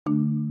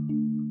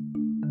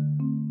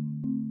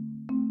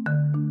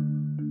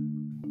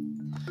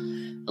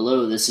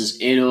Hello, this is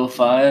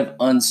 805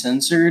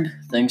 Uncensored.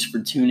 Thanks for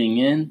tuning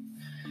in.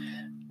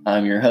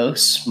 I'm your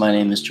host. My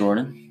name is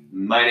Jordan.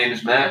 My name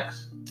is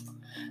Max.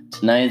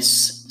 Tonight's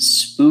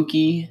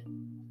spooky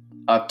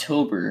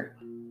October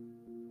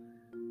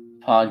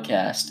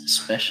podcast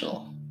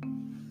special.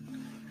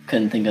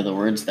 Couldn't think of the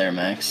words there,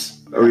 Max.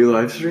 Are we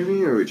live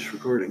streaming or are we just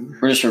recording?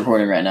 We're just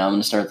recording right now. I'm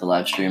going to start the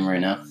live stream right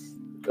now.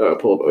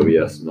 Pull up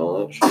OBS and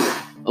all that shit.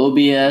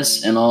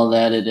 OBS and all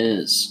that it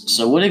is.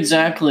 So what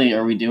exactly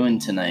are we doing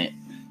tonight?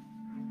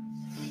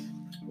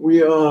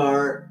 We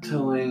are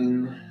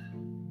telling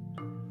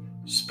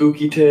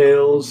spooky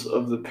tales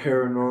of the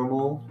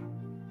paranormal.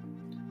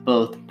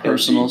 Both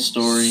personal and the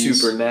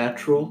stories.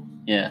 Supernatural.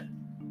 Yeah.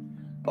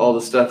 All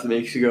the stuff that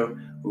makes you go,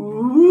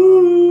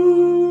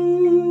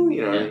 ooh.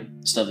 You know what I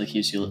mean? Stuff that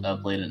keeps you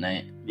up late at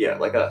night. Yeah,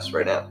 like us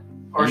right now.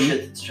 Or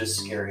shit that's just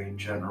scary in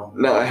general.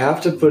 Now, I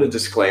have to put a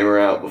disclaimer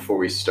out before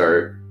we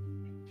start.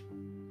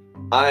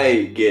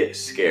 I get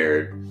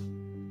scared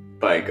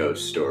by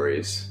ghost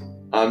stories.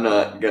 I'm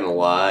not gonna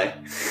lie.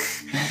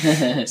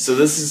 So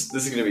this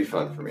is gonna be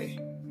fun for me.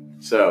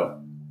 So,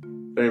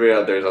 if anybody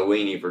out there is a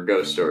weenie for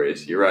ghost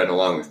stories, you're riding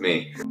along with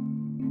me.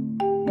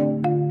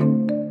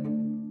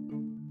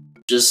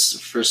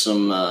 Just for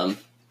some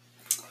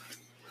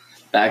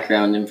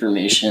background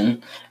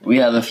information, we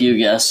have a few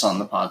guests on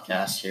the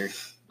podcast here.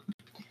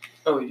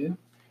 Oh, we do?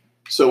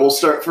 So we'll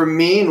start from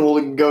me and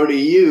we'll go to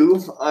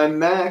you. I'm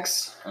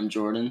Max. I'm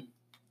Jordan.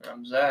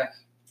 I'm Zach.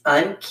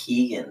 I'm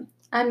Keegan.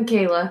 I'm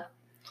Kayla.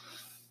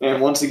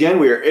 And once again,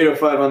 we are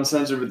 805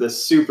 Uncensored with a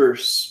super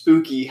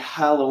spooky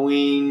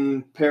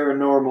Halloween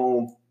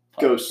paranormal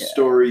ghost Podcast.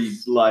 story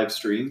live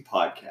stream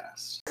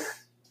podcast.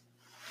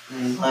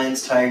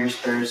 Lions, tigers,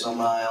 bears, oh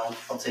my,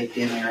 I'll take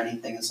damn or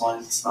anything as long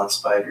as it's not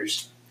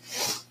spiders.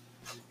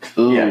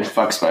 Ooh. Yeah,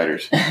 fuck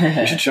spiders.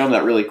 We should show them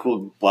that really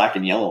cool black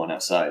and yellow one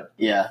outside.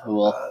 Yeah,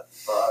 well,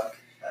 Fuck.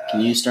 can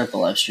you start the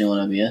live stream on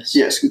OBS?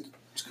 Yeah, scoot.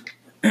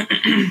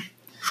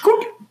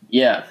 Scoot.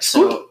 Yeah,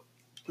 so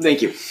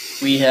Thank you.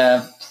 we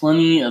have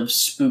plenty of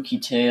spooky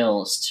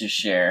tales to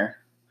share.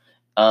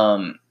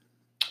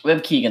 We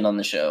have Keegan on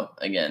the show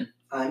again.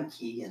 I'm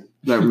Keegan.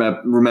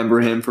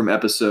 Remember him from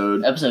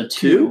episode Episode 2.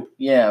 Two?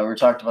 Yeah, we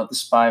talked about the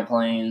spy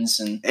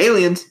planes and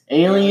Aliens.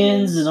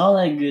 aliens and all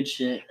that good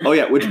shit. Oh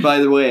yeah, which by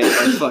the way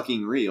are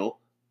fucking real.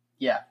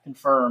 Yeah,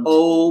 confirmed.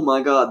 Oh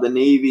my god, the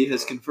Navy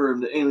has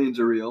confirmed that aliens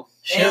are real.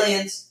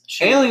 Aliens.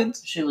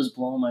 Aliens. Shit was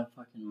blowing my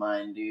fucking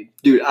mind, dude.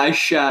 Dude, I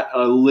shot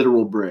a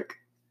literal brick.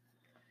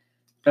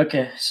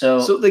 Okay, so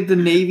So like the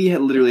Navy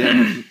had literally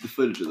had the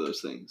footage of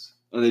those things.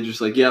 And they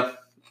just like, yeah,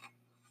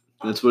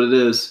 that's what it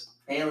is.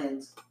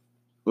 Aliens.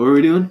 What were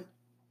we doing?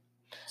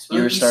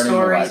 You were Spooky starting the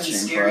stories live and stream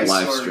for scary us.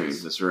 Live stories.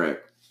 stream, that's right.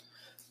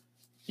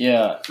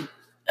 yeah.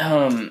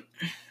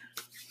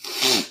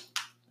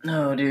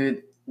 No,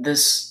 dude.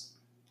 This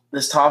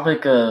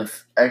topic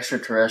of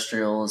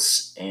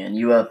extraterrestrials and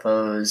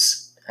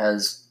UFOs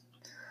has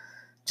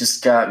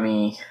just got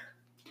me.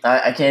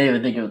 I can't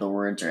even think of the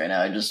words right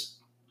now. I just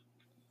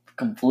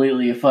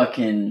completely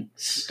fucking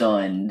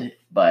stunned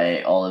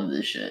by all of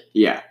this shit.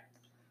 Yeah.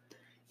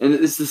 And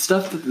it's the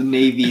stuff that the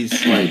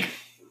Navy's like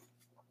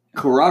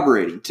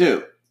corroborating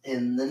too.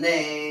 In the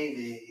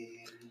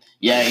Navy.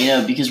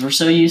 Yeah, because we're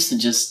so used to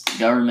just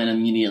government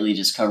immediately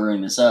just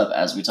covering this up,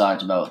 as we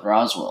talked about with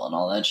Roswell and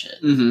all that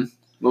shit. Mm-hmm.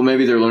 Well,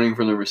 maybe they're learning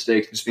from their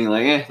mistakes, just being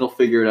like, they'll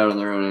figure it out on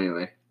their own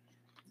anyway.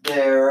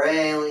 They're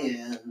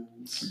aliens.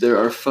 There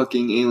are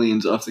fucking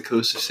aliens off the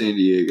coast of San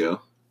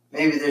Diego.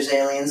 Maybe there's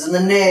aliens in the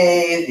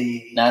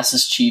Navy.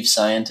 NASA's chief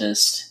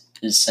scientist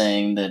is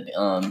saying that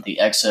the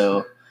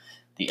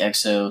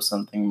EXO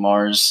something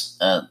Mars,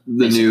 The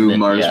basically new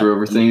Mars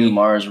rover the new thingy.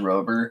 Mars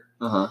rover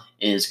Uh-huh.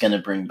 is going to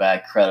bring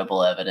back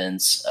credible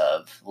evidence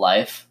of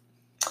life,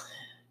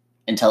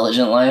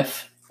 intelligent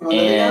life. Well,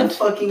 they And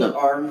gotta fucking the-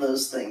 arm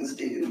those things,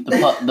 dude.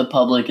 The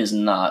public is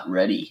not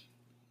ready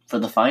for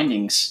the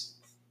findings.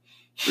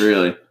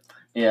 Really?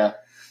 Yeah,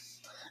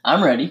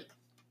 I'm ready.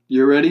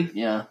 You're ready?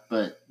 Yeah,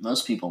 but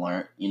most people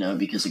aren't,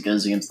 because it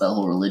goes against that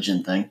whole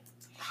religion thing.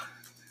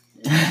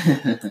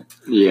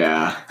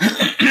 Yeah.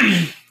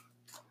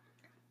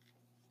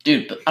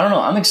 Dude, but I don't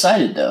know. I'm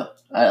excited though.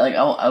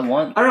 I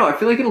want. I don't know. I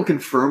feel like it'll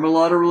confirm a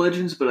lot of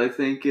religions, but I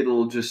think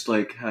it'll just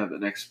like have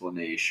an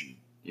explanation.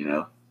 You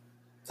know?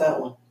 That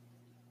one.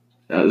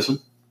 This one.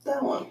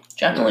 That one.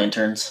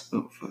 Jack-o'-lanterns.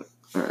 Oh fuck.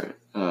 All right.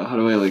 How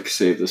do I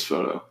save this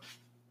photo?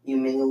 You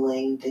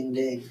ming-a-ling,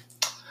 ding-ding.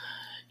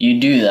 You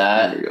do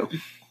that. There we go.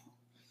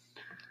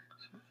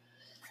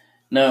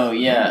 No,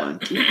 yeah.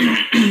 Hold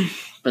on.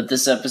 But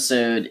this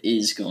episode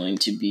is going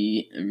to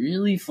be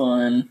really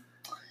fun.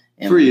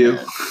 And For you.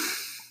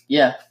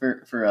 Yeah,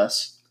 for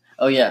us.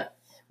 Oh yeah,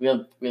 we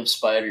have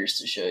spiders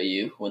to show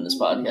you when this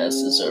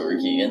podcast is over,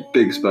 Keegan.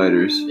 Big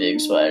spiders. Big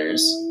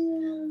spiders.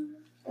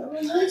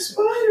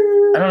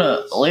 Spider. I don't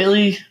know.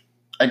 Lately,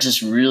 I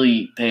just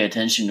really pay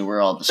attention to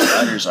where all the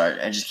spiders are.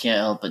 I just can't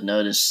help but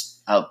notice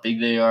how big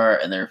they are,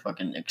 and they're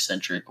fucking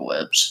eccentric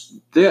webs.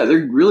 Yeah,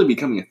 they're really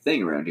becoming a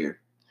thing around here.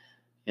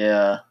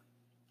 Yeah.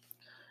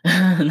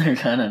 They're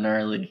kind of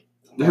gnarly.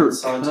 They're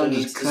Monsanto kinda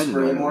needs just to kinda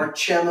spray gnarly. more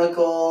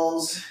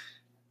chemicals.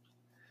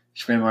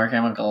 Spray more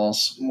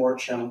chemicals. More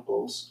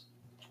chemicals.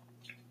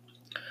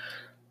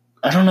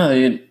 I don't know,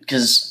 dude,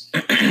 because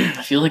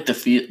I feel like the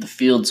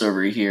fields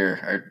over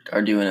here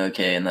are doing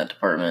okay in that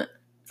department.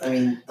 I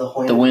mean, the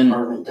Hoyne The wind-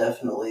 department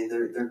definitely.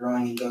 They're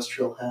growing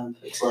industrial hemp.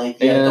 It's like,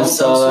 Yeah, don't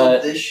saw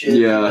smoke that. this shit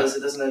Yeah. because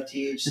it doesn't have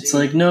THC. It's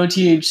like no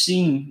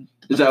THC.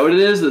 Is that what it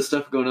is? That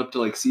stuff going up to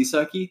like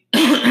Seasaki?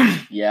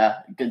 Yeah,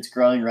 it's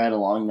growing right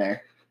along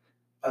there.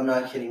 I'm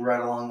not kidding.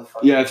 Right along the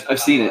fucking Yeah, I've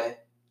seen it. highway.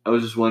 I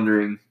was just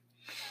wondering.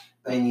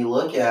 And you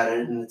look at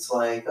it, and it's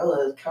like,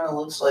 oh, it kind of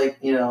looks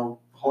like,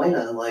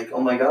 Hoyna. Like, oh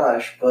my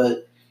gosh.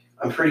 But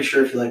I'm pretty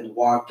sure if you, like,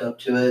 walked up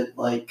to it,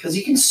 like, because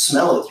you can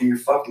smell it through your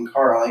fucking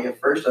car. Like, at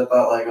first I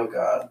thought, like, oh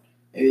god,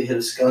 maybe it hit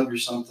a skunk or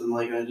something.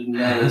 Like, I didn't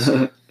notice.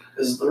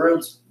 Because the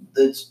road's,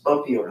 it's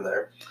bumpy over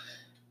there.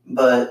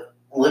 But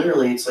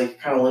literally, it's like you're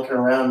kind of looking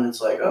around, and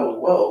it's like, oh,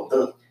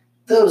 whoa,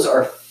 those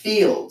are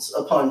fields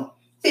upon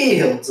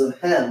fields of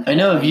hemp. I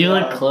know, Oh if my you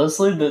God. look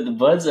closely, the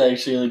buds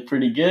actually look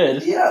pretty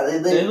good. Yeah,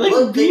 they look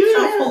look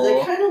beautiful.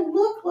 They kind of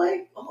look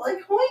like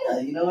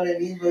Hoyna. You know what I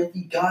mean? But if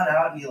you got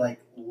out and you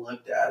like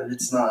looked at it,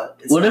 it's not.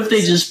 It's What not if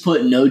they the just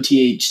put no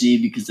THC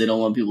because they don't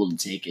want people to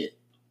take it?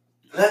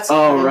 That's Oh,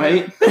 kind of-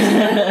 right.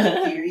 that's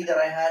the theory that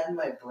I had in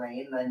my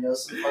brain, and I know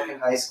some fucking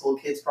high school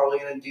kids probably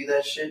gonna do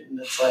that shit, and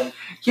it's like,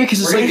 Yeah, because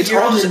it's we're like gonna it's hear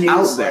all on the just news,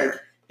 out like,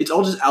 there. It's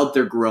all just out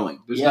there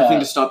growing. There's Yeah. nothing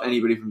to stop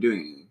anybody from doing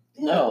anything.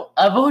 No,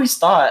 I've always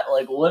thought,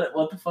 like, what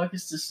the fuck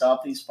is to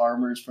stop these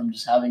farmers from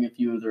just having a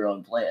few of their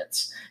own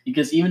plants?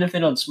 Because even if they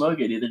don't smoke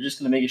it, they're just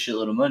gonna make a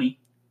shitload of money,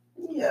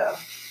 Yeah,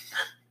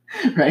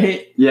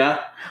 right? Yeah.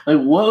 Like,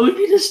 what would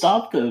be to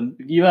stop them?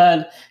 If you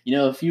had,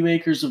 a few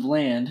acres of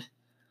land,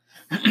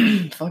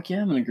 fuck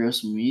yeah, I'm gonna grow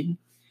some weed.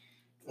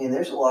 I mean,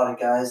 there's a lot of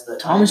guys that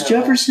Thomas I know-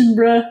 Jefferson,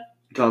 bruh.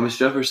 Thomas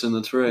Jefferson,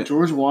 that's right.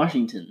 George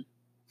Washington.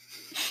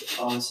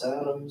 Thomas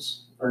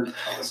Adams, or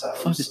Thomas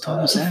Adams. Fuck is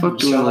Thomas How the Adams? fuck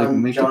do we like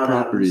make John the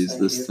properties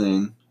Adams, this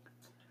thank thing?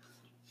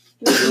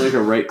 Is there like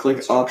a right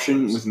click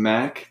option with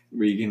Mac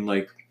where you can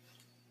like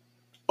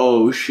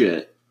oh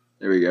shit.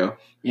 There we go.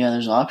 Yeah,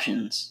 there's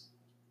options.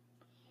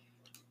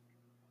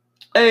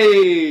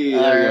 Hey,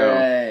 there we go.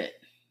 Alright.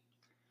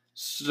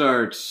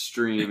 Start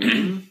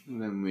streaming.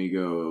 Then we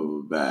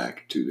go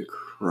back to the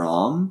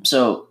Chrome.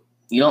 So,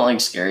 you don't like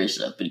scary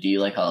stuff, but do you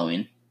like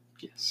Halloween?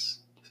 Yes.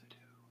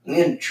 I'm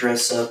gonna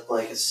dress up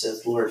like a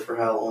Sith Lord for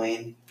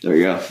Halloween. There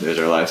we go. There's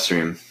our live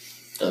stream.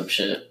 Dope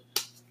shit.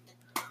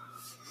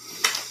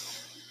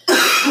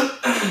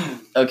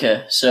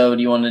 Okay, so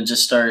do you want to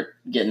just start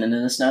getting into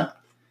this now?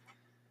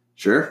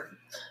 Sure.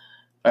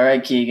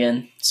 Alright,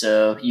 Keegan.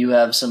 So, you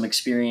have some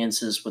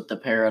experiences with the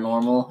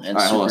paranormal and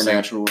Alright, hold on a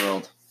second. supernatural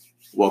world.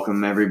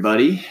 Welcome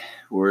everybody.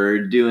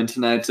 We're doing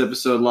tonight's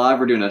episode live.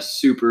 We're doing a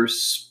super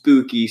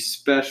spooky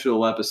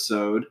special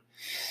episode.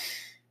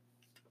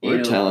 We're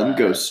Ew, telling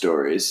ghost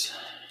stories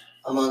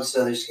Amongst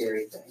other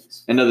scary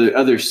things. and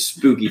other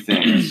spooky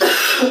things.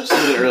 Just a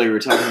little bit earlier, we were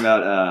talking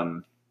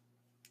about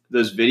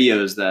those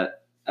videos that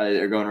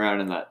are going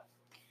around in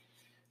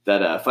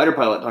that fighter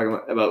pilot talking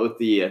about with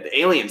the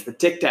aliens, the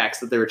Tic Tacs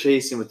that they were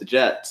chasing with the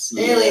jets.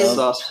 Aliens.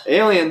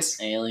 Aliens.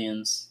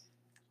 Aliens.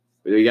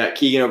 We got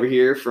Keegan over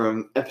here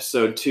from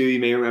episode 2. You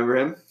may remember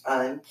him.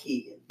 I'm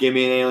Keegan. Give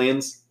me an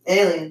aliens.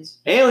 Aliens.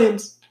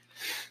 Aliens.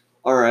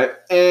 All right,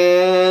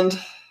 and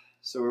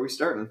so where are we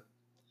starting?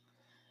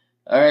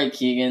 Alright,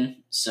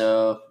 Keegan.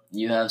 So,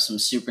 you have some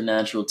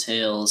supernatural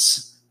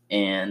tales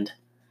and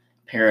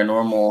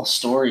paranormal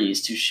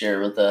stories to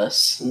share with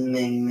us.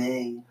 Ming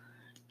Ming.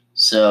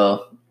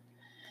 So,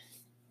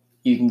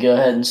 you can go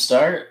ahead and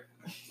start.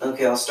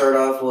 Okay, I'll start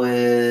off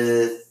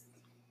with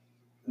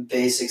a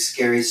basic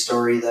scary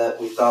story that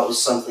we thought was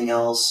something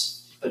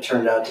else, but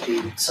turned out to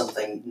be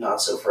something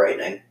not so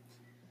frightening.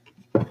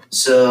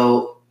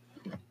 So,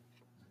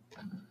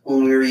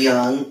 when we were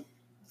young,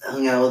 I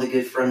hung out with a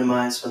good friend of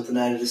mine, spent the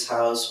night at his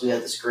house. We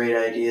had this great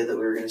idea that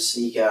we were going to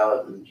sneak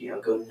out and,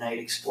 go night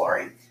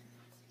exploring.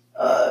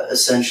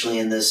 Essentially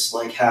in this,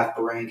 like, half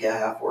barranca,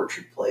 half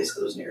orchard place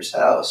that was near his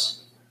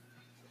house.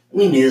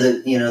 We knew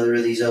that, there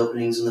were these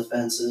openings in the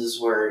fences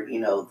where,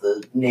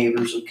 the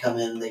neighbors would come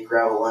in and they'd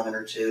grab a lemon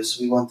or two,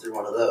 so we went through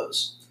one of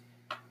those.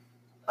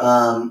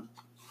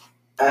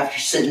 After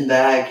sitting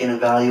back and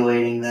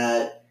evaluating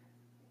that,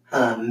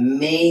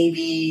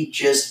 maybe,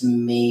 just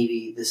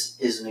maybe, this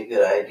isn't a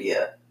good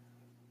idea.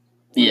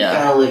 We Yeah.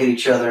 kind of look at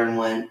each other and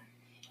went,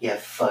 yeah,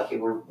 fuck it,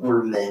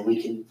 we're men,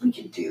 we can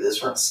do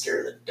this, we're not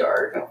scared of the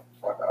dark, no,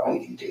 fuck off,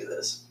 we can do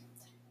this.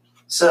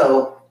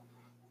 So,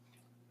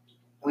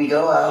 we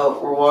go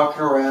out, we're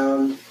walking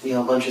around,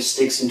 a bunch of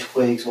sticks and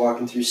twigs,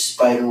 walking through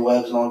spider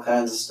webs and all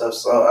kinds of stuff,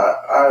 so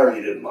I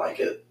already didn't like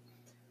it.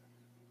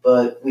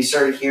 But we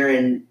started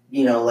hearing,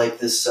 like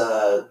this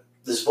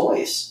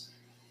voice.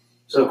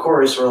 So, of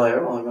course, we're like,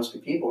 oh, there must be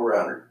people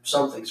around or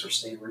something, so we're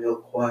staying real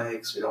quiet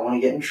because we don't want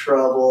to get in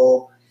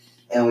trouble.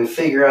 And we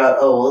figure out,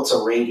 oh, well, it's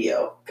a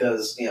radio.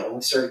 Because,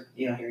 we start,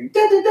 hearing...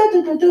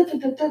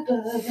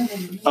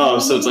 Oh,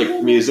 so it's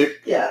like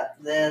music? Yeah.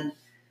 Then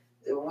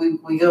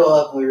we go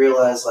up and we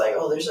realize, like,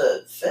 oh, there's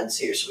a fence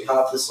here. So we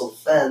hop this little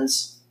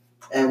fence,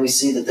 and we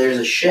see that there's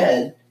a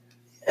shed.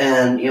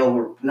 And,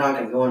 we're not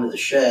going to go into the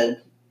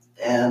shed.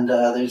 And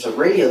there's a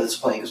radio that's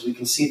playing because we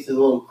can see through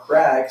the little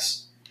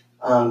cracks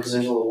because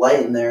there's a little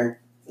light in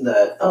there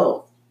that,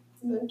 oh,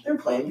 they're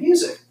playing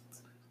music.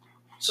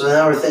 So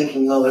now we're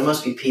thinking, oh, there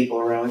must be people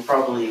around. We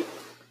probably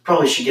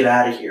should get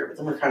out of here. But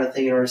then we're kind of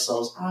thinking to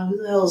ourselves, oh, who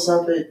the hell's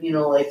up at,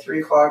 like 3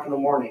 o'clock in the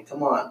morning?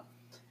 Come on.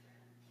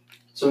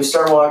 So we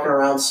start walking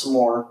around some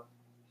more.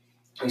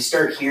 We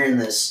start hearing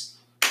this.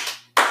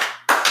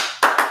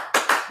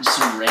 Just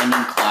some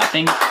random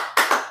clapping.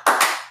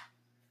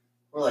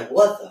 We're like,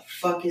 what the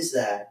fuck is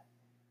that?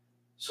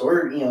 So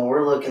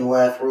we're looking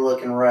left, we're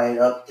looking right,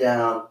 up,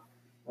 down.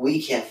 We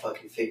can't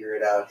fucking figure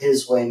it out.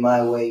 His way,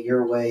 my way,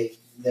 your way,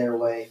 their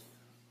way.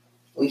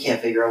 We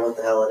can't figure out what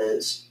the hell it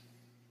is.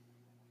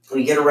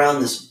 We get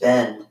around this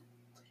bend,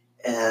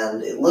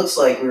 and it looks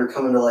like we were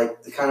coming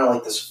to kind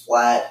of this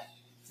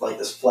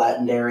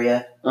flattened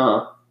area.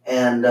 Uh-huh.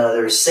 And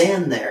there was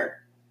sand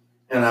there.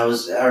 And I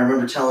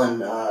remember telling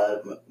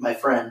my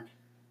friend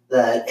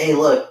that, hey,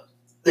 look,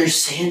 there's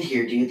sand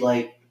here, dude,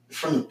 like,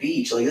 from the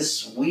beach. Like,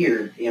 this is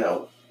weird,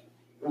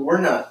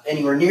 We're not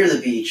anywhere near the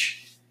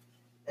beach.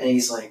 And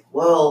he's like,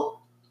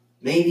 well,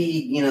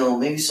 maybe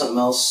something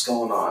else is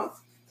going on.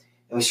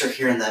 And we start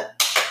hearing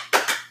that.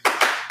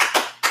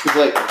 Was it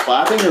like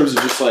clapping, or was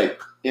it just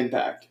like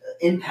impact?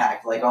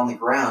 Impact, like, on the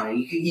ground. And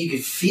you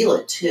could feel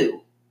it,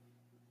 too.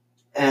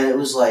 And it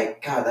was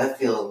like, God, that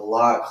feels a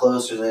lot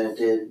closer than it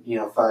did,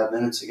 5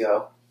 minutes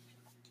ago.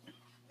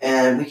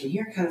 And we can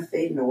hear it kind of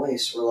fading away.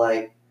 So we're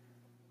like,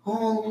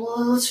 oh,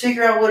 well, let's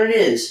figure out what it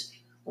is.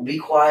 We'll be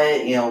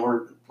quiet.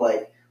 We're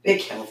like, we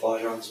had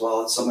camouflage on as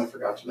well. That's something I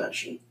forgot to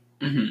mention.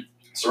 Mm-hmm.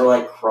 So we're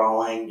like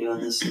crawling,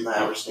 doing this and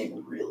that. We're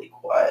staying really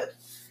quiet.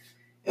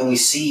 And we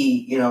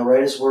see,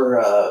 right as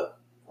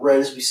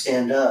we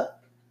stand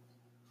up,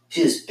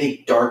 see this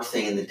big dark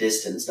thing in the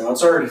distance. Now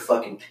it's already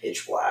fucking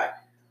pitch black.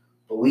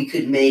 But we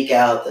could make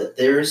out that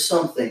there is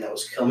something that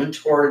was coming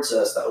towards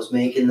us that was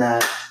making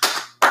that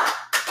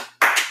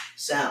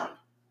sound.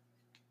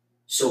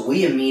 So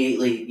we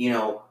immediately,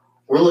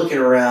 we're looking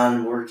around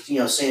and we're,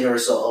 saying to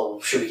ourselves,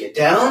 oh, should we get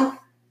down?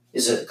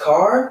 Is it a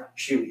car?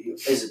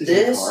 Is it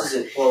this? Is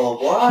it blah, blah,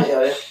 blah?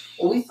 Yeah.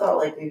 Well, we thought,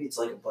 like, maybe it's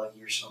like a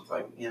buggy or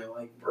something,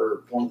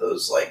 or one of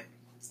those, like,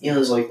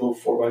 those, like, little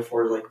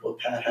 4x4, like, what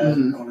Pat had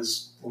on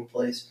his little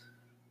place.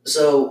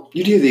 So...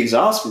 You'd hear the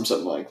exhaust from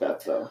something like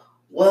that, though.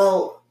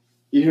 Well...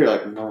 You hear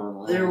like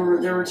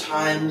there were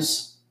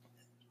times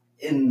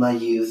in my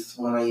youth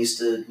when I used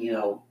to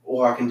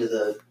walk into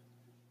the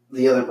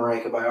other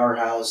Barranca by our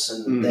house,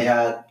 and they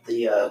had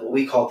the what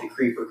we called the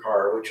creeper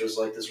car, which was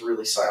like this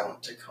really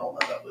silent Tacoma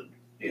that would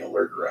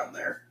lurk around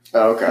there.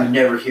 Oh, okay. You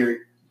never hear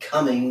it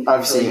coming.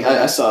 I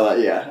saw that.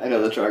 Yeah, I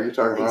know the truck you're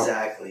talking about.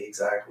 Exactly.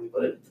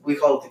 But we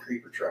called it the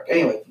creeper truck.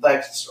 Anyway,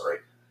 back to the story.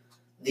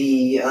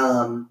 The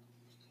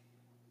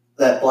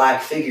that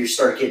black figure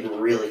started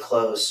getting really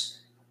close.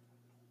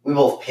 We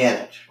both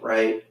panicked,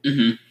 right?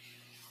 Mm-hmm.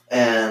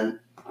 And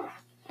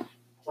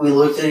we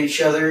looked at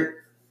each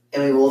other,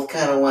 and we both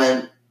kind of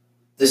went,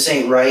 this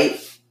ain't right.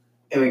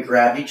 And we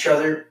grabbed each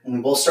other, and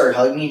we both started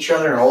hugging each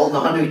other and holding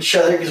on to each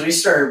other because we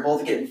started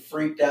both getting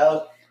freaked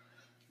out.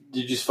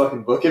 Did you just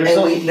fucking book it or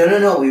something?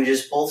 No. We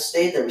just both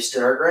stayed there. We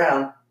stood our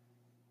ground,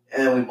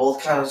 and we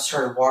both kind of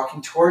started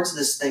walking towards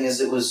this thing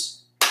as it was...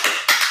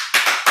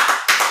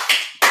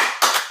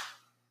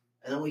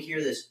 And then we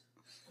hear this...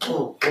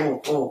 Oh.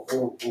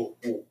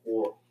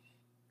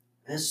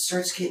 As it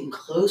starts getting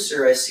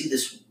closer, I see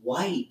this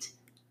white.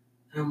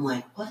 And I'm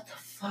like, what the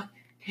fuck?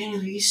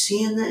 Daniel, are you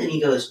seeing that? And he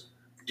goes,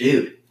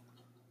 Dude,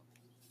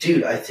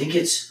 I think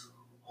it's...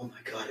 Oh my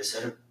God, is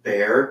that a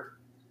bear?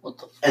 What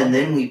the fuck? And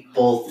then we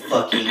both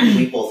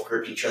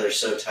gripped each other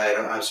so tight.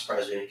 I'm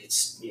surprised we didn't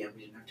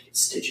have to get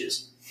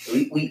stitches.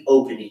 We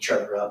opened each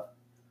other up.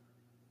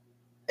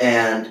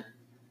 And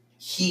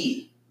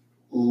he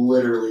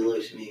literally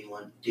looked at me and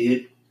went,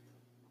 Dude,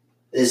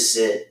 this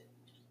is it.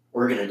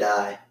 We're going to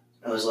die.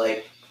 I was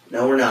like,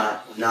 no, we're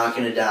not. We're not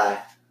going to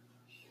die.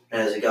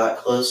 And as it got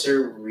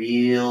closer,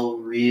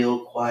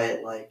 real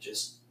quiet, like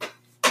just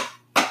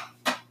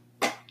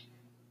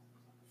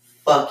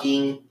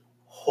fucking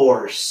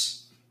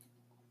horse.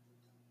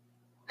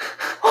 We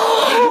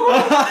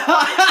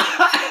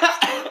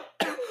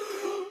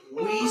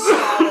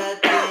saw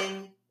that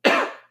thing,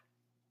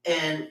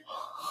 and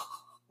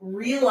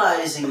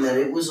realizing that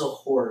it was a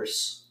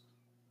horse,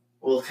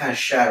 well, it kind of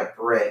shot a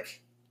brick.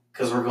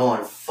 Because we're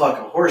going, fuck,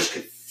 a horse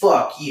could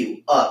fuck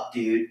you up,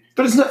 dude.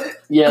 But it's not...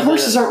 Yeah,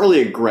 horses aren't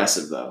really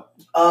aggressive, though.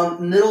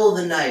 Middle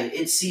of the night,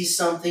 it sees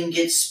something,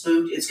 gets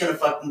spooked, it's going to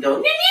fucking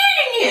go,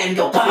 and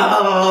go, bah,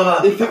 bah, bah, bah,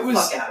 bah, if it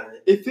was, fuck out of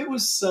it. If it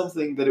was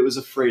something that it was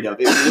afraid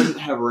of, it wouldn't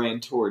have ran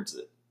towards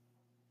it.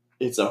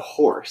 It's a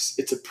horse.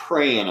 It's a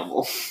prey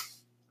animal.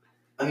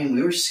 I mean,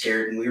 we were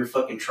scared, and we were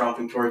fucking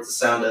tromping towards the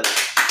sound of...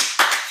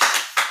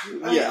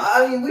 Yeah.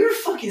 I mean, we were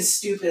fucking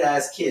stupid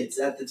ass kids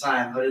at the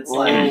time, but it's Oh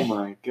like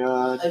my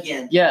god.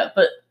 again. Yeah,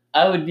 but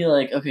I would be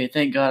like, okay,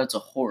 thank God it's a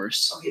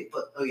horse. Okay,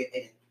 but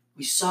again,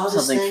 we saw this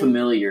Something thing.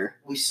 familiar.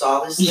 We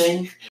saw this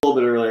thing. A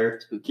little bit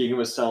earlier, Keegan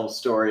was telling a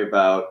story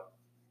about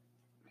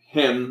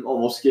him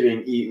almost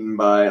getting eaten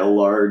by a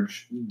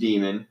large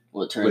demon.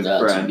 Well, it turned With out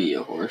to Fred. be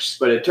a horse.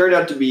 But it turned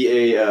out to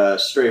be a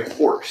stray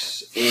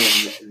horse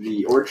in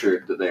the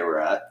orchard that they were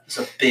at. It's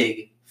a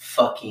big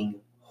fucking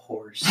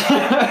horse.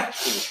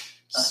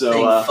 So,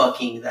 thing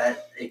fucking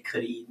that it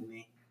could have eaten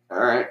me.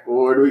 alright,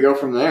 well, where do we go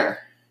from there?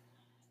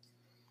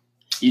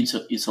 You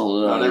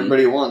told Not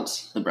everybody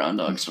wants. the brown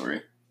dog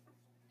story.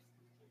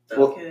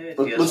 Well, Okay, if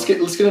you guys let's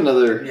want- get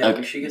another. Yeah, okay,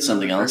 we should get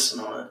something another else?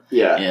 person on it.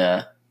 Yeah.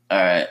 Yeah. All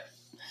right.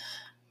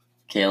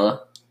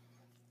 Kayla,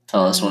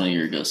 tell us one of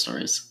your ghost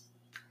stories.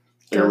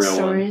 Like a Ghost real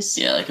one. stories.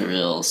 Yeah, like a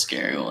real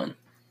scary one.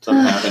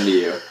 Something happened to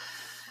you.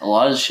 A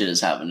lot of shit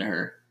has happened to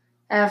her.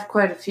 I have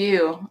quite a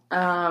few.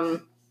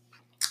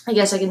 I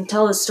guess I can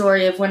tell the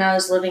story of when I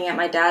was living at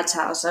my dad's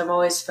house. I've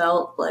always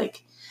felt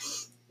like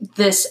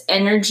this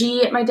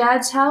energy at my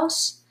dad's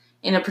house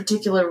in a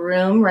particular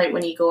room, right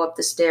when you go up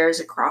the stairs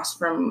across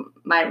from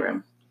my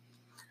room.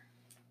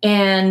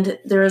 And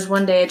there was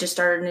one day I just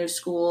started a new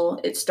school.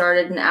 It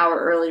started an hour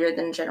earlier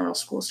than general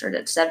school started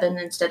at 7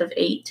 instead of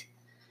 8.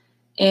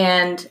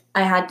 And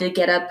I had to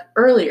get up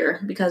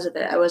earlier because of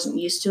it. I wasn't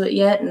used to it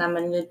yet, and I'm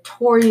a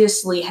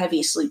notoriously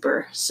heavy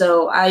sleeper.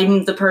 So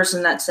I'm the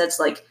person that sets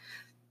like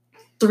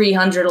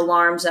 300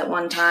 alarms at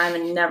one time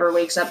and never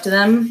wakes up to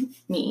them.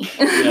 Me.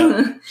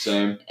 Yeah.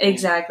 Same.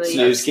 Exactly.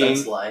 Snooze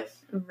That's king. life.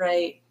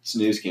 Right.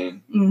 Snooze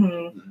game.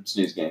 Mm-hmm.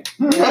 Snooze game.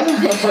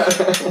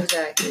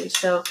 Exactly.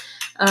 So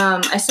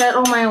I set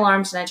all my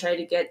alarms and I tried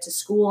to get to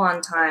school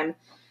on time.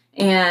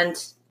 And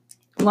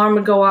alarm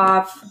would go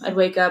off. I'd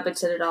wake up. I'd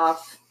set it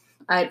off.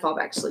 I'd fall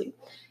back asleep.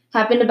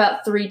 Happened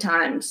about 3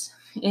 times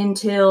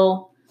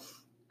until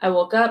I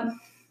woke up,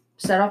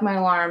 set off my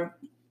alarm,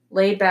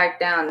 laid back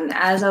down. And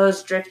as I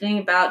was drifting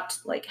about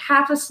like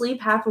half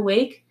asleep, half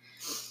awake,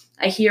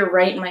 I hear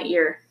right in my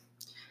ear,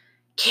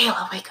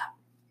 "Kayla, wake up."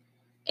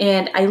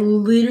 And I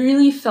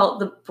literally felt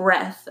the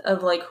breath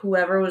of like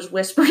whoever was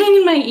whispering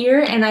in my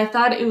ear. And I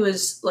thought it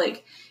was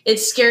like, it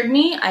scared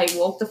me. I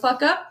woke the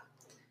fuck up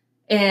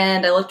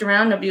and I looked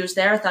around. Nobody was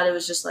there. I thought it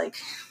was just like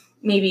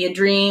maybe a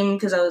dream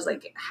because I was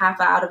like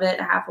half out of it,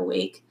 half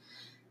awake.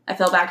 I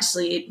fell back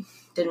asleep.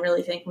 Didn't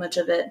really think much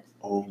of it.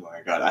 Oh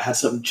my god, I had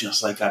something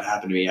just like that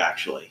happen to me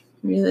actually.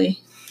 Really.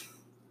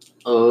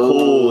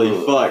 Holy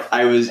fuck!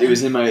 It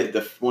was in one of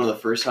the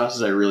first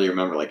houses I really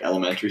remember, like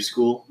elementary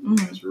school.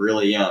 I was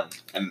really young,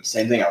 and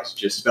same thing. I was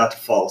just about to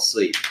fall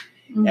asleep,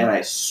 Mm-hmm. and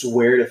I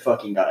swear to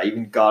fucking God, I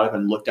even got up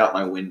and looked out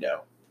my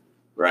window.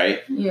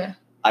 Right, Yeah.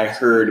 I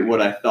heard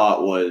what I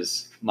thought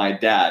was my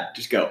dad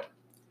just go,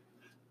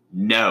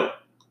 "No,"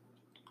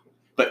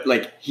 but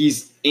like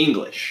he's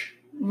English,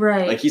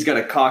 Right. like he's got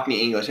a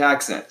Cockney English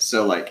accent,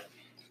 so like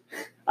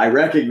I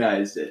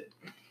recognized it.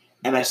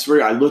 And I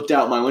swear, I looked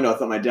out my window. I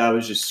thought my dad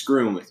was just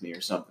screwing with me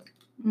or something.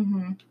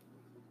 Mm-hmm.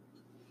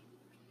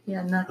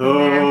 Yeah, nothing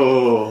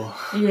Oh.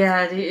 there.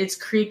 Yeah, it's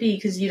creepy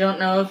because you don't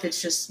know if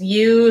it's just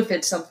you, if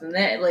it's something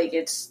that, like,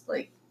 it's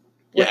like.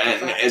 what Yeah, the and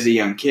fuck? as a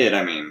young kid,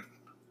 I mean,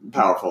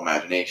 powerful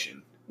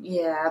imagination.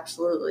 Yeah,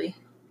 absolutely.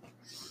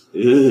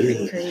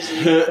 Pretty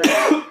crazy.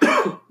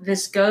 But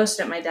this ghost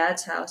at my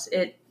dad's house,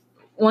 it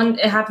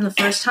happened the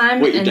first time.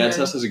 Wait, your and dad's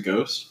then- house has a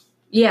ghost?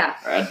 Yeah.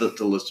 All right,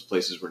 the list of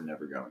places we're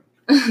never going.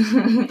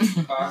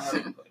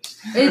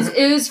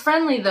 It was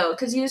friendly though,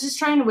 because he was just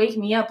trying to wake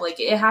me up. Like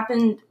it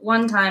happened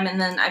one time, and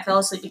then I fell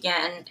asleep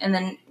again, and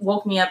then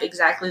woke me up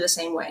exactly the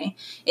same way.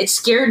 It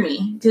scared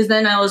me because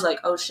then I was like,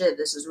 "Oh shit,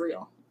 this is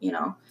real," you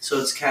know. So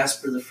it's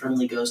Casper the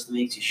friendly ghost that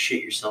makes you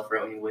shit yourself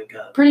right when you wake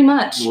up. Pretty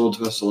much. World's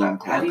most alarm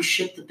How do you clock.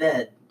 shit the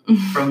bed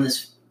from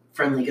this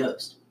friendly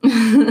ghost?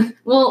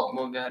 Well,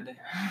 Well, goddamn.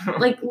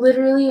 like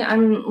literally,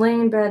 I'm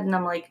laying in bed and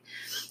I'm like,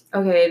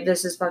 "Okay,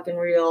 this is fucking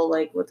real."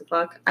 Like, what the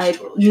fuck?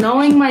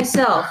 Knowing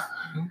myself,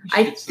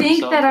 I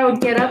think that I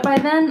would get up by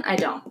then. I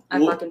don't. I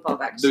Well, fucking fall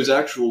back asleep. There's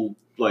actual,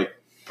 like,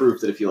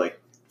 proof that if you,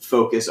 like,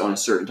 focus on a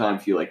certain time,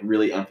 if you, like,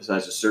 really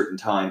emphasize a certain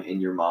time in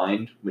your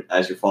mind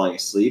as you're falling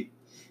asleep,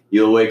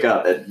 you'll wake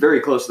up at very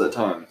close to that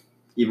time,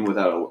 even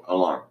without an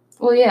alarm.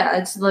 Well, yeah,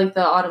 it's like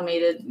the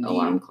automated Neat.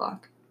 alarm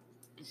clock.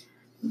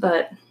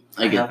 But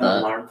I get have an that.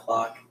 alarm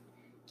clock.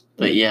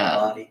 But in my yeah,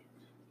 body.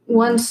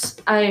 once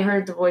I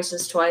heard the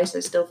voices twice,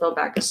 I still fell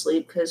back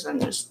asleep because I'm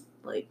just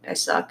like, I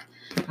suck.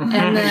 And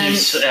then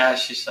Yeah,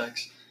 she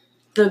sucks.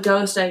 the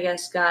ghost, I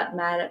guess, got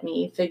mad at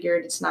me,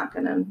 figured it's not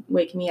going to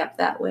wake me up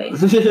that way.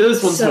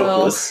 This one's So,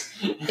 hopeless.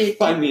 it-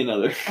 Find me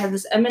another. I have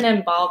this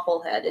M&M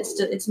bobblehead. It's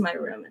in my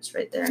room. It's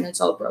right there, and it's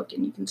all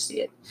broken. You can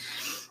see it.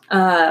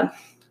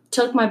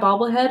 Took my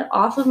bobblehead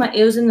off of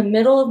it was in the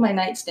middle of my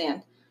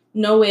nightstand.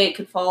 No way it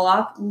could fall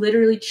off.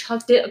 Literally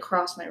chucked it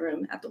across my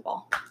room at the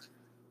wall.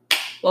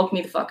 Woke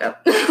me the fuck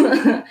up.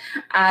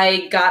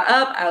 I got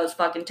up. I was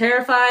fucking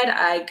terrified.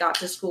 I got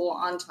to school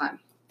on time.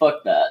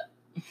 fuck that.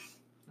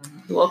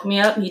 He woke me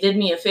up. He did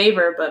me a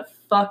favor, but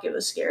fuck it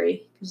was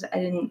scary because I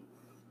didn't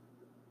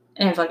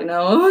fucking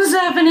know what was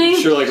happening.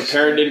 Sure, like a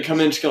parent didn't come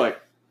in, just go like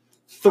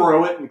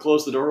throw it and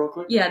close the door real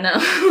quick. Yeah, no.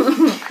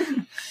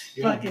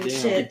 God Fucking damn.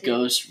 shit. The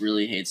ghost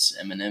really hates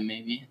Eminem,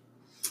 maybe.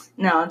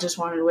 No, just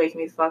wanted to wake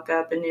me the fuck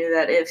up and knew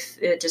that if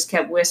it just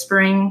kept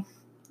whispering,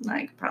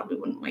 like probably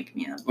wouldn't wake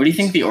me up. What do you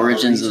think the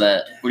origins of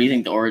that? What do you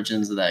think the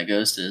origins of that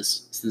ghost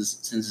is?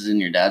 Since it's in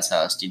your dad's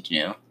house, did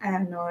you know? I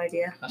have no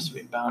idea. Has to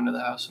be bound to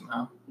the house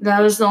somehow. That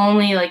was the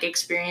only like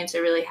experience I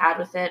really had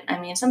with it. I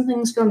mean, some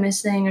things go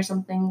missing or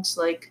some things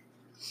like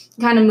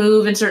kind of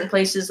move in certain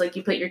places. Like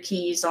you put your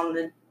keys on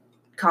the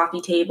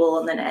coffee table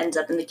and then it ends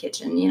up in the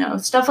kitchen. You know,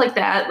 stuff like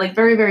that. Like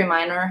very very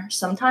minor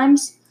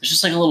sometimes. It's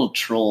just like a little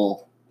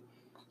troll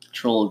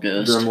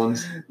ghost.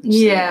 Gremlins.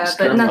 Yeah, Just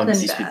but kinda nothing fucks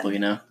these bad. people, you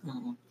know.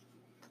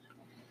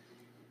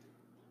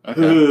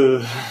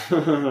 Okay.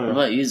 What Oh,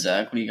 about you,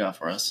 Zach? What do you got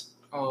for us?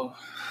 I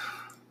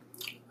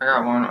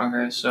got one.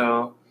 Okay,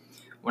 so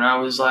when I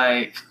was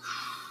like,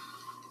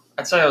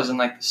 I'd say I was in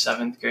like the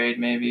 7th grade,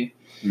 maybe.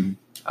 Mhm.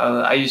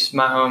 I used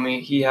my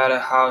homie. He had a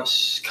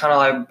house kind of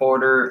like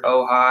border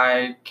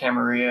Ojai,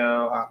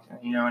 Camarillo,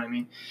 you know what I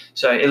mean.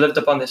 So it lived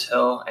up on this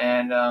hill,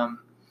 and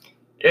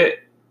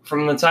it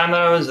from the time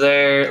that I was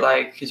there,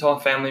 like his whole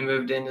family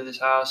moved into this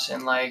house,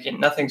 and like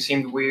nothing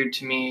seemed weird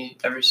to me.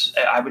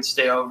 I would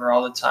stay over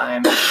all the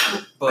time,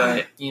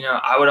 but you know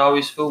I would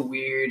always feel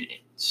weird.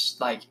 It's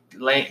like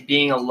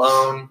being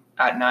alone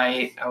at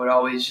night. I would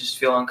always just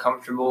feel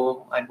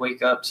uncomfortable. I'd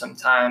wake up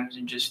sometimes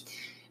and just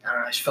I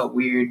don't know. I just felt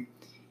weird.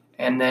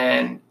 And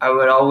then I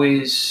would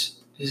always,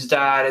 his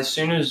dad, as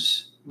soon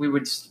as we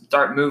would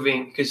start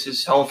moving, because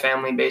his whole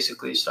family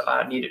basically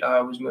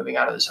was moving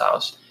out of this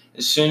house.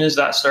 As soon as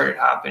that started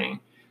happening,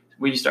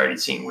 we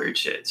started seeing weird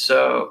shit.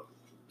 So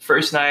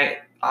first night,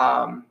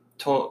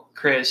 told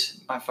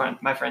Chris,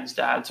 my friend's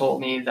dad,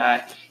 told me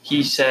that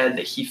he said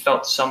that he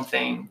felt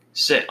something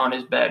sit on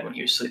his bed when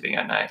he was sleeping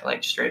at night,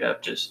 like straight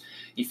up just,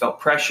 he felt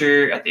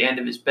pressure at the end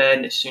of his bed.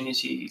 And as soon as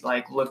he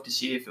like looked to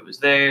see if it was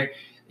there,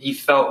 he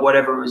felt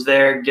whatever was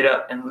there get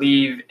up and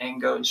leave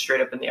and go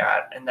straight up in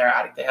their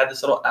attic. They had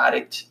this little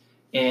attic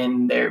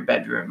in their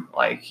bedroom,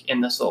 like in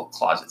this little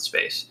closet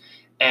space.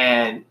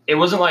 And it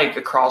wasn't like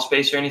a crawl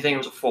space or anything. It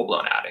was a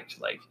full-blown attic.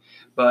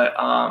 But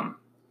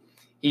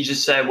he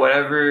just said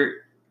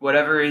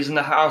whatever is in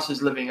the house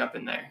is living up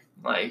in there.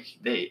 Like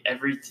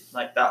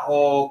that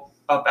whole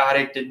up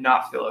attic did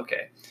not feel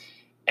okay.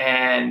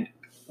 And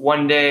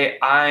one day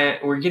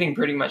we're getting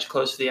pretty much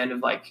close to the end of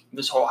like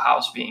this whole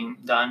house being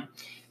done.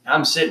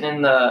 I'm sitting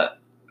in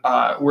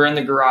we're in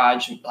the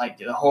garage, like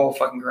the whole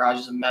fucking garage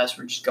is a mess.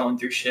 We're just going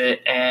through shit,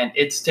 and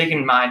it's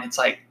taking mine. It's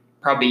like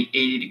probably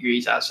 80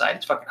 degrees outside.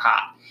 It's fucking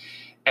hot.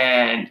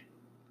 And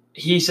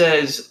he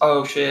says,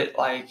 oh shit,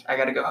 like I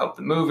got to go help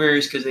the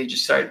movers because they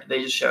just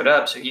showed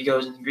up. So he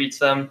goes and greets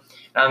them,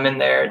 and I'm in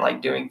there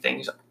like doing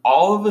things.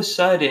 All of a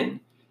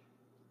sudden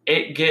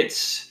it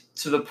gets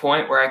to the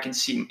point where it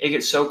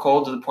gets so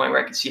cold to the point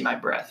where I can see my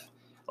breath.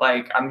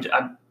 Like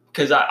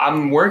because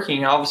I'm working,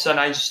 and all of a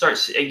sudden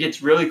it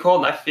gets really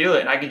cold, and I feel it,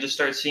 and I can just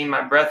start seeing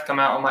my breath come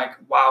out. I'm like,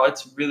 wow,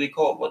 it's really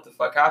cold. What the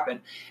fuck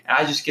happened? And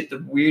I just get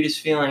the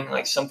weirdest feeling,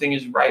 like something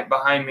is right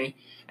behind me.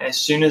 And as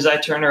soon as I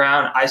turn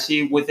around, I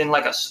see within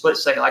like a split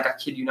second, like I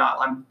kid you not,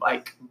 I'm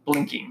like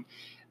blinking,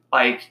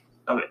 like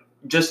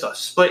just a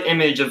split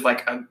image of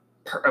like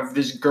of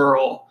this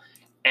girl,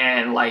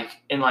 and like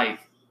in like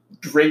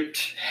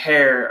draped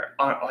hair,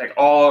 like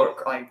all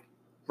like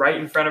right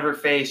in front of her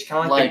face,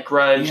 kind of like The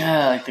Grudge,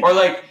 Yeah, or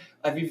like.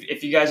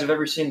 If you guys have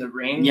ever seen The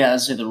Ring? Yeah,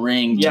 let's say The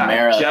Ring. Yeah,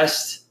 Tamara.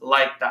 just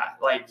like that.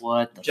 Like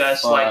What the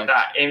just fuck? like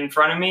that in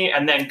front of me,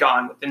 and then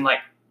gone within like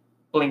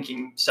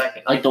blinking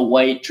second. Like the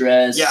white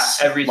dress, Yeah,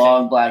 everything.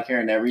 long black hair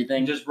and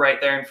everything. Just right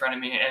there in front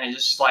of me, and it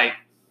just like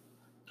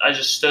I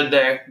just stood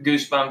there,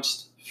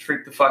 goosebumps,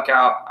 freaked the fuck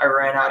out. I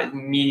ran out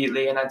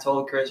immediately, and I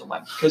told Chris, I'm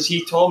like, because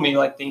he told me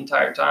like the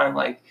entire time,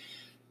 like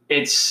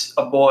it's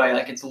a boy,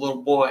 like it's a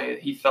little boy.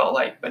 He felt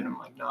like, but I'm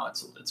like, no,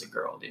 it's a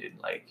girl,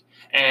 dude. Like,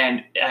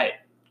 and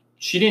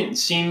she didn't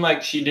seem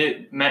like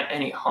she meant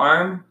any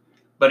harm,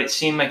 but it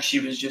seemed like she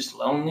was just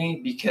lonely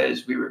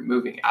because we were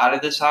moving out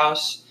of this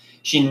house.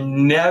 She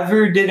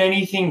never did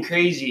anything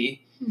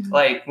crazy,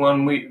 like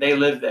when they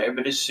lived there.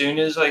 But as soon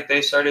as like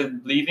they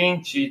started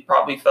leaving, she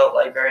probably felt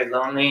like very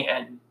lonely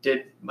and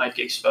did like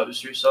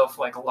expose herself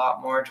like a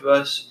lot more to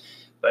us.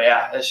 But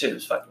yeah, that shit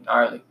was fucking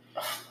gnarly.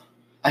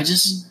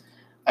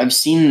 I've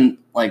seen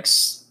like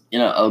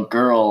a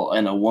girl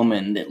and a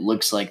woman that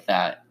looks like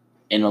that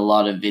in a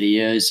lot of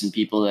videos and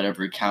people that have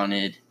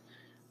recounted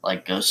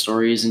like ghost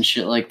stories and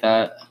shit like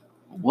that.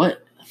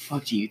 What the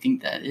fuck do you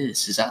think that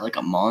is? Is that like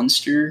a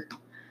monster,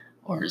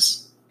 or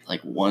is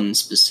like one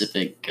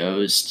specific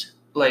ghost?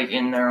 Like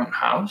in their own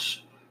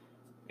house?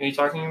 Are you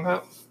talking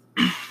about?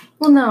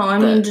 Well, no, I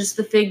mean just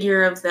the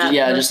figure of that.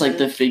 Yeah, person. just like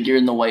the figure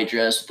in the white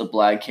dress with the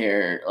black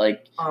hair.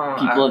 Like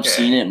people have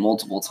seen it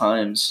multiple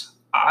times.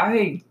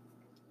 I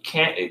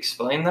can't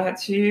explain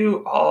that to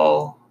you.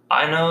 All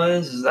I know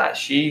is that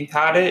she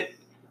had it.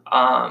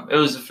 It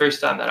was the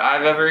first time that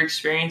I've ever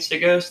experienced a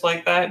ghost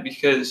like that,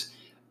 because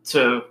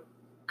to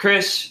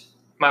Chris,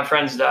 my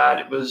friend's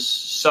dad, was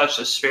such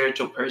a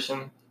spiritual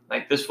person.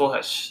 Like, this fool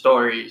has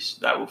stories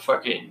that will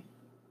fucking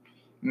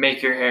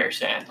make your hair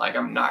stand. Like,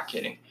 I'm not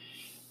kidding.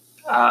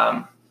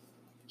 I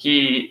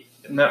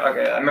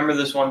remember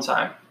this one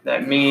time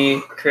that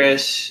me,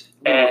 Chris,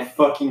 and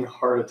fucking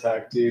heart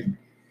attack, dude.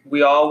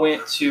 we all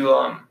went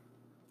to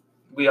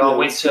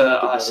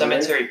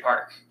Cemetery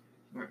Park.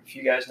 If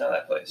you guys know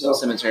that place.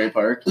 Cemetery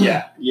Park.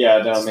 Yeah. Yeah,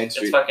 down Main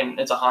Street.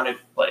 It's a haunted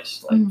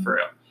place, like for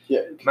real.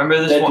 Yeah. Remember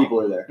this Dead one?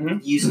 people are there.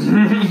 Used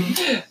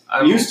to.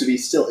 Used to be,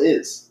 still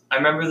is. I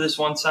remember this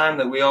one time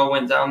that we all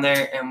went down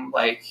there, and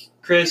like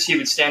Chris, he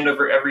would stand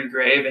over every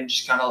grave and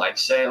just kind of like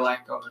say like,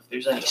 "Oh, if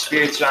there's any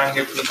spirits around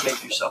here, please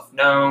make yourself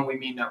known. We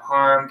mean no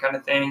harm," kind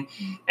of thing.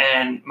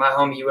 And my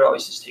homie, he would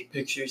always just take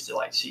pictures to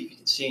like see if he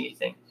could see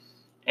anything.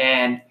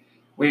 And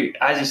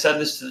as he said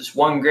this to this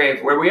one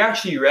grave where we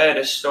actually read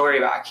a story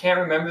about, I can't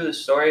remember the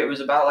story. It was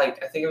about I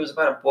think it was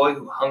about a boy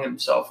who hung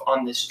himself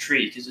on this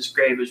tree because this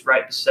grave was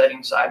right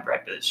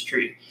to this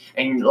tree.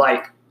 And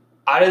like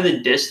out of the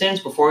distance,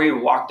 before we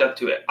even walked up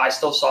to it, I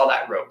still saw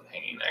that rope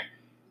hanging there.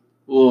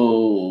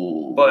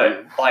 Whoa.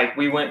 But like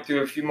we went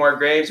through a few more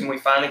graves and we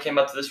finally came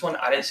up to this one.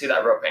 I didn't see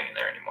that rope hanging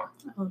there anymore.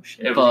 Oh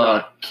shit. It was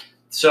gone.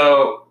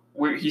 So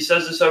he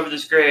says this over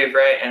this grave,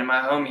 right? And my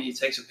homie, he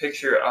takes a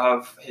picture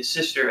of his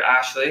sister,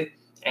 Ashley.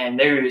 And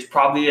there is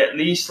probably at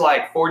least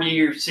like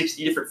 40 or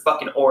 60 different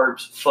fucking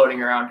orbs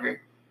floating around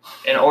her.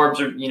 And orbs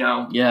are,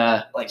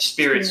 like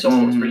spirit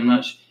souls pretty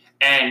much.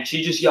 And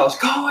she just yells,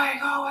 "Go away,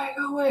 go away,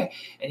 go away."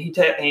 And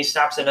he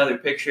snaps another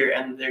picture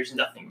and there's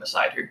nothing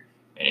beside her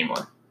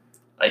anymore.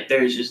 Like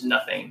there's just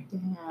nothing.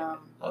 Damn.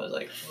 I was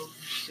like,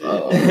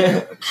 oh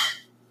shit.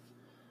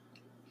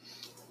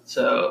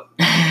 So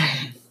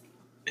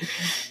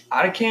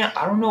I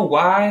don't know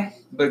why,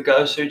 but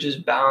ghosts are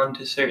just bound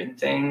to certain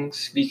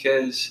things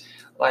because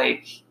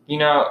like,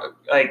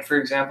 for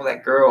example,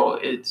 that girl,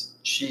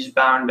 she's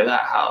bound to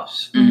that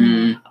house.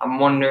 Mm-hmm. I'm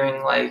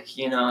wondering,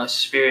 a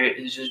spirit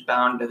is just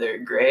bound to their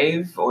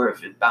grave, or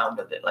if it's bound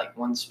to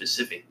one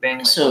specific thing.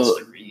 Like, So, what's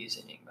the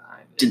reasoning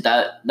behind it? Did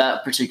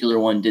that particular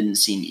one didn't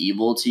seem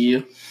evil to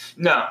you?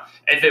 No.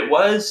 If it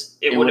was,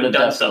 it would have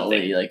done something.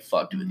 Definitely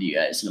fucked with you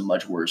guys in a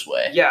much worse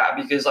way. Yeah,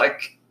 because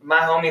my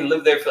homie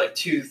lived there for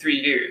 2-3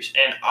 years,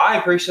 and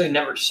I personally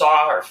never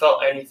saw or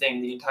felt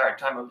anything the entire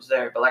time I was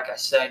there. But like I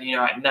said,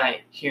 at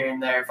night, here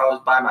and there, if I was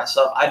by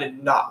myself, I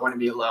did not want to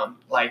be alone.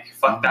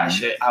 Fuck that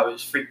shit. I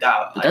was freaked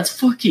out. But that's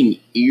fucking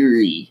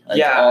eerie.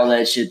 Yeah. All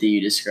that shit that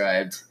you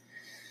described.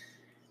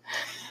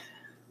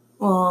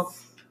 Well,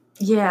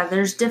 yeah,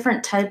 there's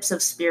different types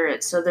of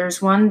spirits. So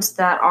there's ones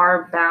that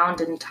are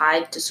bound and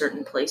tied to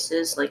certain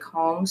places, like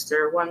homes.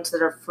 There are ones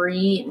that are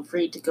free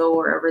to go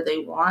wherever they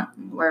want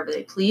and wherever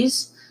they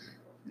please.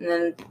 And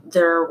then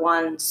there are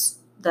ones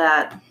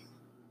that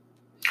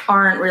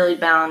aren't really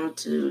bound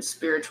to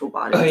spiritual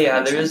bodies. Oh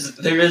yeah, there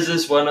is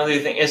this one other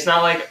thing. It's no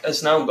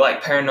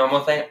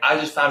paranormal thing. I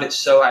just found it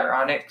so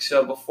ironic.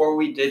 So before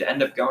we did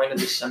end up going to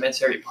the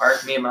cemetery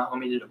park, me and my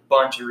homie did a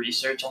bunch of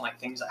research on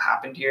things that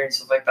happened here and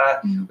stuff like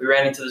that. Mm-hmm. We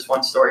ran into this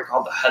one story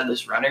called the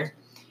Headless Runner,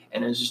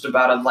 and it was just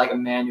about a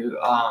man who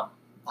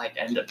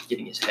ended up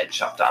getting his head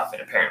chopped off,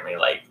 and apparently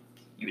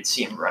you would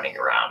see him running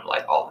around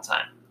all the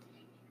time.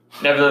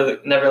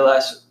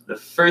 Nevertheless, the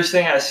first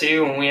thing I see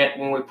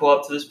when we pull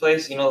up to this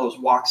place, those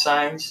walk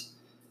signs,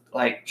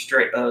 those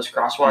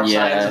crosswalk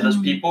signs of those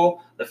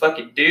people. The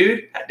fucking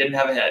dude didn't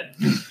have a head.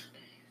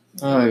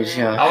 Oh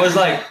yeah. I was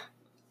like,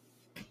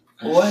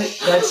 what?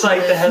 That's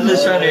the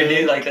Headless Runner,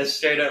 dude. That's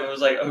straight up. I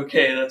was like,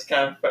 okay,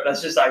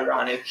 that's just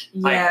ironic.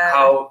 Yeah.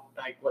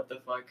 What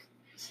the fuck?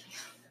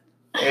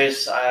 There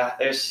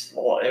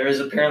was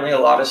apparently a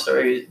lot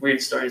of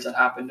weird stories that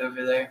happened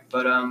over there,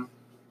 but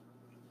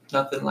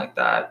nothing like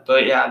that.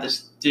 But yeah,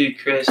 this dude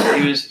Chris,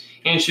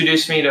 he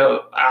introduced me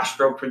to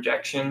astral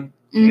projection.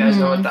 You guys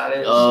know what that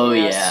is? Oh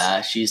Yes.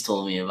 yeah, she's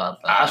told me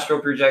about that. Astral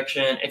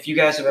projection. If you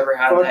guys have ever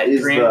had What that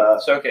is dream, that?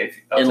 it's okay.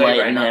 I'll tell you right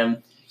Enlighten now.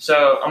 him.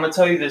 So I'm gonna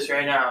tell you this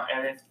right now,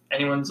 and if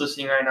anyone's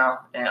listening right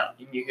now and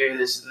you hear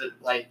this,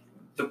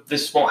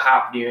 this won't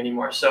happen to you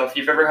anymore. So if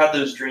you've ever had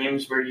those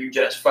dreams where you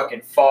just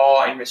fucking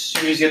fall and as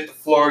soon as you hit the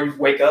floor, you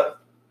wake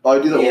up. I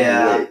do that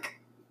Yeah. when I wake.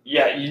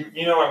 Yeah,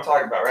 you know what I'm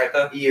talking about, right?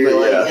 Though.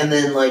 You're Yeah. and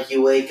then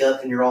you wake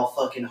up and you're all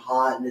fucking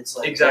hot, and it's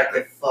Exactly.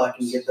 what the fuck,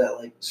 and you get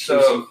that So-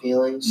 piercing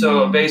feeling.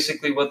 So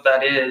basically, what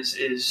that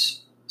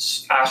is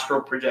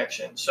astral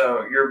projection.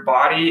 So your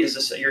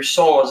your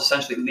soul is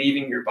essentially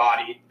leaving your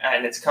body,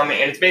 and it's coming,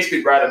 and it's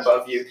basically right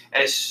above you.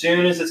 And as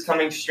soon as it's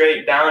coming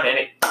straight down and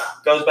it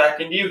goes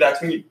back into you,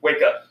 that's when you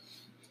wake up.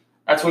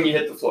 That's when you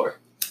hit the floor,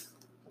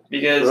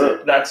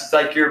 because that's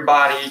your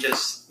body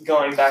just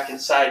going back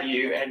inside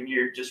you, and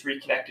you're just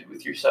reconnected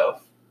with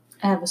yourself.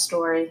 I have a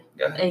story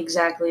Go ahead.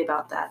 exactly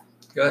about that.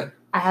 Go ahead.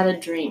 I had a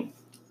dream.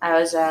 I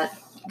was at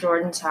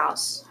Jordan's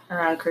house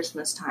around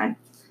Christmas time,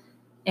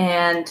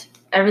 and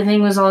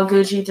everything was all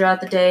Gucci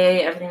throughout the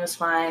day. Everything was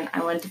fine.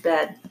 I went to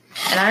bed,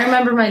 and I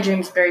remember my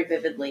dreams very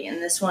vividly,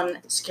 and this one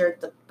scared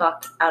the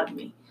fuck out of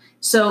me.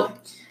 So,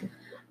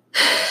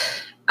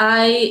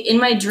 in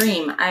my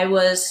dream, I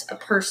was a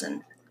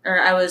person, or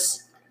I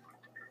was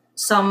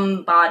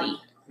somebody.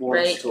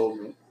 Morris Right. told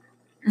me.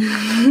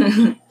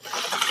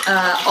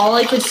 All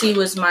I could see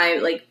was my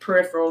like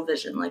peripheral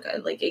vision, like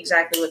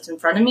exactly what's in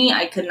front of me.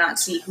 I could not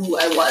see who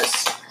I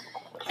was.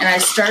 And I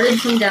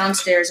started from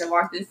downstairs. I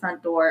walked through the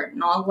front door,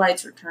 and all the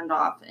lights were turned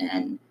off.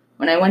 And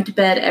when I went to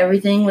bed,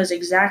 everything was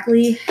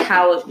exactly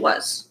how it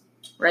was,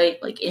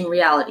 right? Like in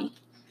reality.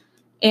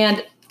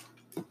 And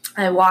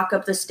I walk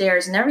up the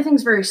stairs, and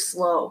everything's very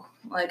slow.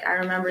 Like I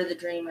remember the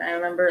dream, and I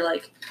remember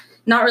like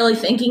not really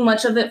thinking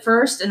much of it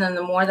first. And then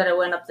the more that I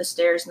went up the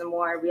stairs, the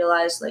more I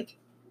realized like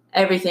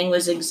everything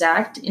was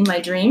exact in my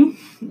dream,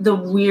 the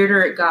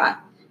weirder it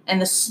got.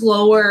 And the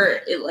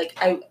slower it, like,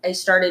 I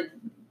started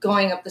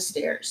going up the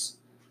stairs.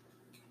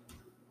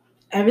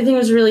 Everything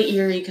was really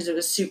eerie because it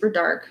was super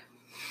dark.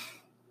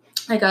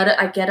 I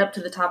get up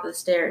to the top of the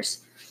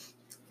stairs.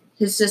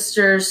 His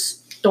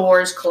sister's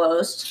door's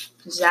closed,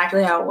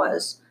 exactly how it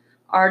was.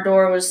 Our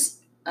door was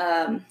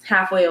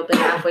halfway open,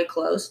 halfway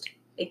closed,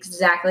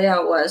 exactly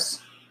how it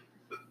was.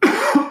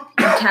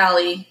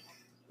 Callie,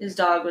 his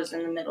dog, was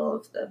in the middle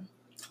of the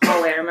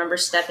hallway. I remember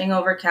stepping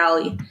over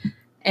Callie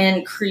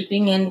and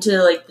creeping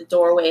into like the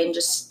doorway and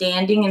just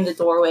standing in the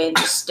doorway and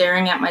just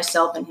staring at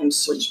myself and him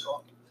sleep.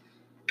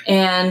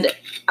 And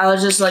I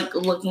was just like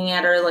looking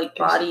at our like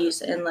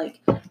bodies, and like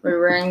we were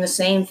wearing the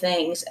same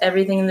things.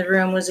 Everything in the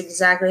room was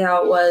exactly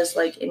how it was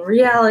like in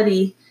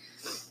reality.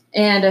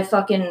 And I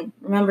fucking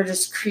remember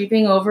just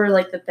creeping over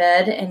like the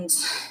bed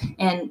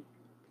and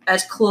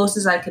as close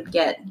as I could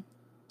get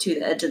to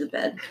the edge of the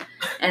bed.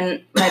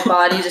 And my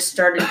body just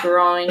started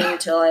growing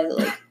until I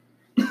like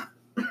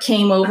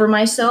came over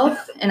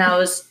myself, and I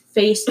was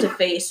face to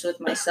face with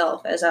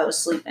myself as I was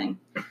sleeping.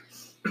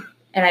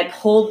 And I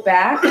pulled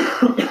back,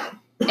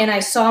 and I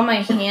saw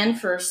my hand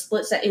for a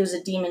split second. It was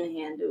a demon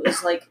hand. It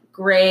was like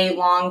gray,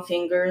 long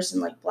fingers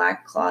and like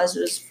black claws.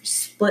 It was a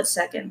split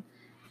second.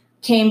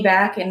 Came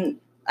back, and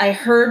I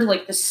heard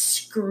like the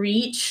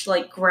screech,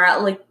 like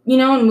growl, like, you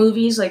know, in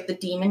movies, like the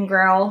demon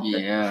growl.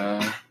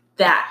 Yeah.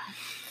 That.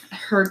 I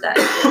heard that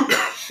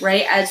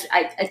right as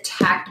I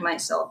attacked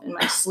myself in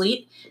my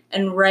sleep,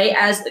 and right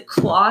as the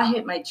claw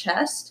hit my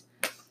chest,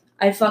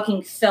 I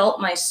fucking felt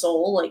my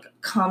soul like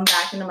come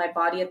back into my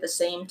body at the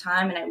same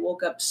time, and I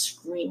woke up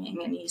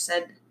screaming. And he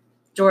said,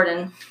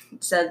 Jordan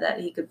said that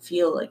he could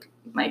feel like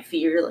my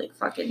fear like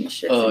fucking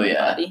shift in my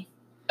body.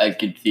 I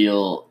could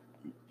feel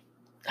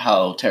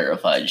how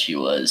terrified she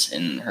was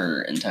in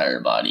her entire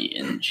body,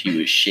 and she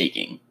was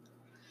shaking.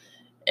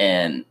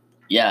 And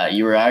yeah,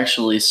 you were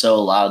actually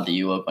so loud that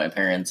you woke my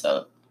parents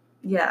up.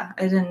 Yeah,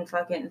 I didn't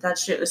fucking... That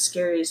shit was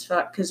scary as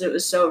fuck because it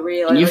was so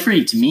real. And you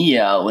freaked me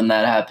out when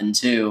that happened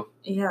too.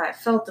 Yeah, I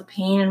felt the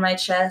pain in my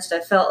chest. I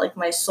felt like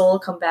my soul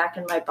come back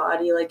in my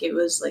body. Like it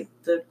was like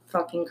the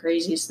fucking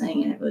craziest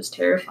thing, and it was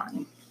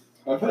terrifying.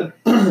 I've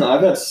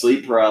had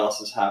sleep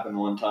paralysis happen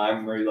one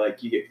time where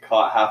like you get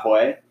caught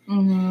halfway.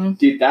 Mm-hmm.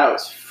 Dude, that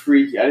was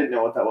freaky. I didn't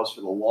know what that was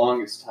for the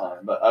longest time,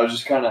 but I was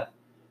just kind of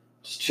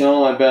just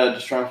chilling on my bed,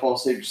 just trying to fall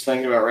asleep, just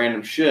thinking about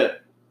random shit.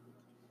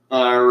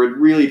 I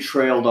really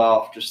trailed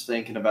off just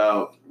thinking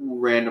about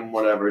random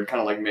whatever. It kind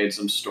of like made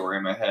some story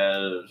in my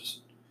head. Just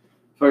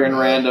fucking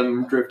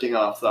random drifting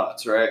off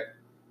thoughts, right?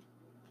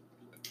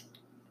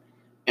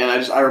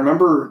 And I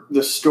remember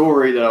the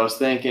story that I was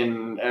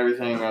thinking,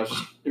 everything I was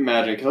just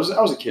imagining, because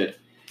I was a kid,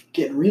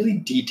 getting really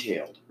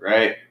detailed,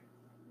 right?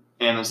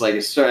 And it's like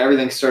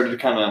everything started to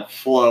kind of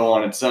flow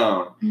on its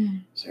own.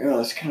 Mm. So, oh,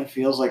 this kind of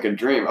feels like a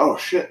dream. Oh,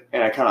 shit.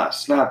 And I kind of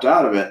snapped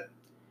out of it.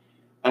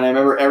 And I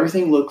remember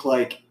everything looked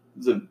like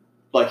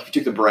if you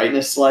took the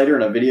brightness slider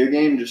in a video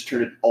game and just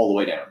turned it all the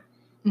way down.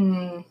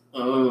 Mm.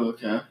 Oh,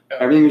 okay.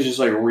 Everything was just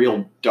like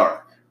real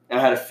dark. And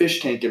I had a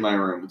fish tank in my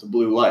room with a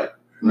blue light,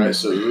 right? Mm.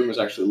 So the room was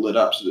actually lit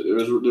up. So there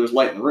was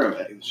light in the room.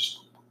 It was just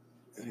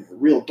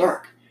real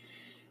dark.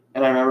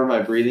 And I remember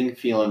my breathing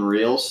feeling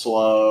real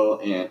slow,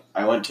 and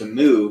I went to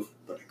move,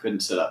 but I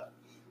couldn't sit up.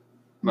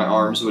 My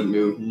arms wouldn't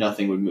move.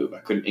 Nothing would move. I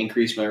couldn't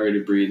increase my rate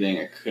of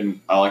breathing.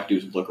 All I could do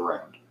was look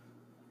around.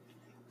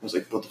 I was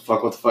like, what the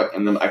fuck?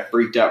 And then I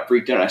freaked out,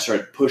 and I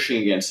started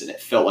pushing against it, and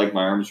it felt like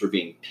my arms were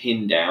being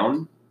pinned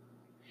down.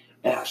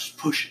 And I was just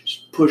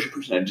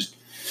pushing. I just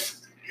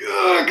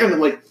kind of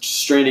like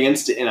strained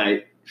against it, and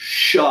I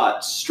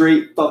shot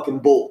straight fucking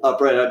bolt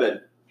upright out of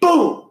bed.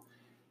 Boom!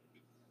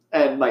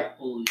 And like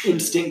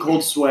instant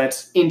cold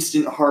sweats,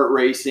 instant heart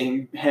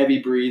racing, heavy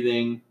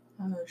breathing.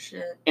 Oh,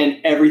 shit. And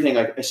everything,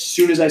 like, as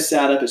soon as I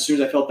sat up, as soon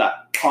as I felt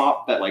that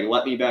pop that, like,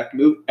 let me back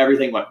move,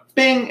 everything went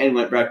bing and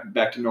went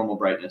back to normal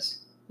brightness.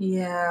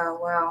 Yeah,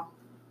 wow.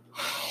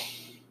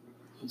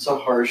 It's a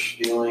harsh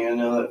feeling. I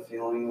know that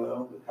feeling,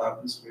 though. It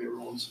happens to me every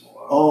once in a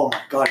while. Oh,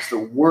 my God, it's the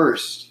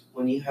worst.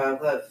 When you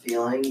have that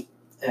feeling,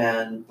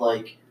 and,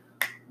 like,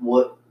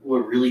 what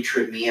really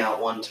tripped me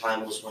out one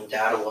time was when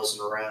Dada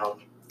wasn't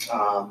around.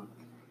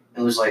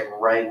 It was, like,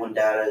 right when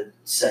Dada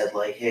said,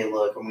 like, hey,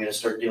 look, I'm going to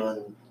start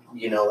doing...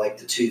 like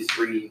the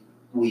 2-3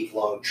 week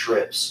long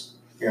trips.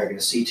 You're not going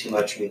to see too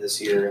much of me this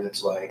year. And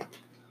it's like,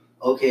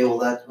 okay,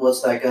 well,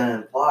 what's that going to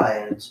imply?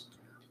 And it's,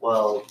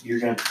 well, you're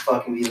going to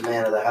fucking be the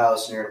man of the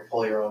house and you're going to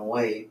pull your own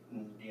weight.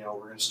 And,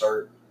 we're going to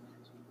start,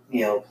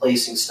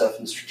 placing stuff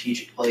in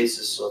strategic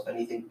places. So if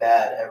anything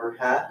bad ever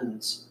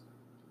happens,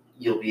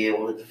 you'll be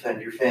able to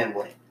defend your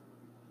family.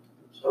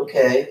 So,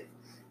 okay.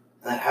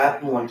 And that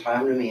happened one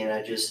time to me, and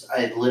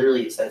I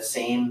literally, it's that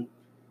same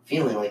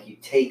feeling. Like you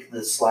take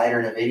the slider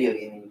in a video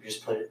game and you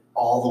just put it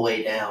all the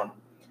way down.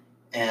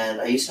 And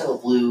I used to have a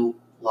blue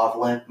lava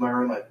lamp in my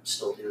room. I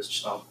still do. It's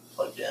just not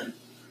plugged in.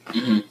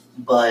 Mm-hmm.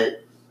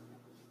 But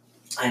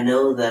I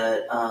know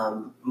that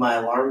my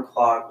alarm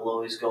clock will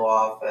always go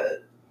off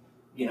at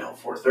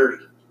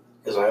 4:30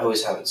 because I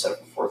always have it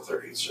set for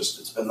 4:30.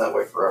 It's been that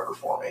way forever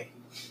for me.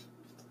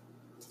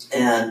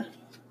 And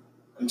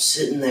I'm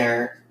sitting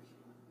there,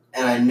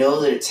 and I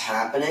know that it's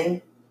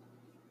happening,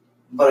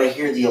 but I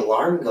hear the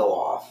alarm go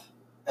off,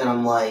 and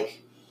I'm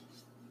like,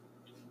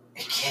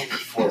 it can't be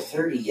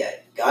 4:30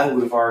 yet. I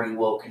would have already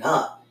woken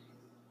up.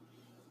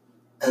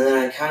 And then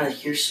I kind of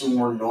hear some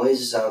more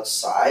noises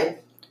outside,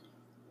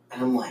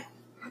 and I'm like,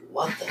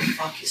 what the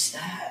fuck is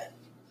that?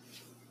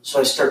 So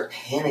I start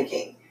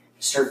panicking. I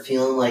start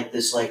feeling like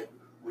this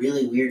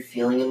really weird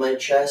feeling in my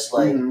chest.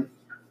 Like, I know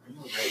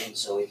right when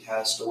Zoe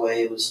passed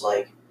away, it was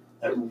like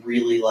that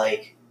really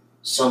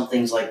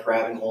something's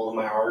grabbing hold of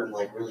my heart and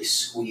really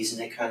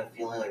squeezing it kind of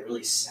feeling,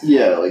 really sad.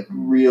 Yeah,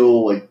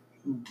 real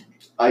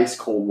ice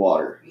cold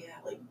water. Yeah,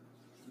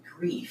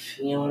 grief,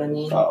 you know what I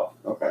mean? Oh,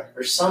 okay.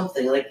 Or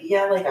something,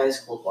 ice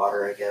cold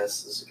water, I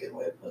guess, is a good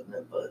way of putting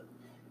it, but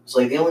it's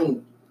the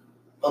only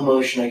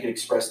emotion I could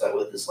express that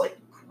with is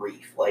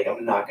grief.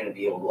 I'm not going to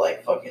be able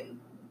to fucking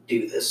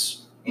do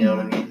this, you know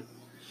what I mean?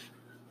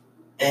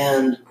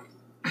 And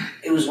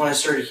it was when I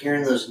started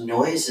hearing those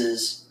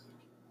noises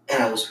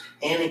and I was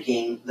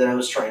panicking that I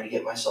was trying to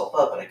get myself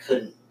up and I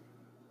couldn't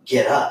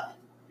get up.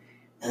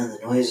 And then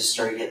the noises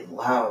started getting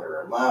louder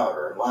and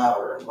louder and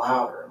louder and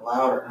louder and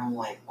louder. And I'm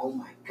like, oh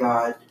my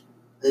God,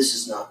 this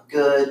is not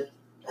good.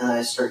 And then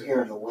I start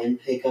hearing the wind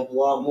pick up a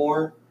lot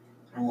more.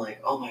 And I'm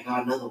like, oh my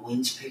God, now the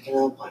wind's picking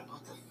up. What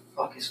the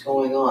fuck is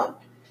going on?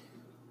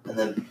 And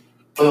then,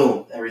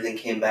 boom, everything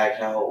came back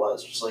to how it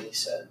was, just like you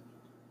said.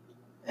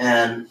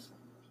 And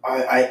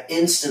I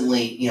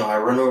instantly, I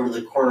run over to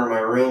the corner of my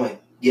room, I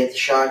get the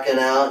shotgun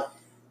out,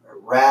 I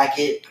rack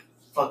it,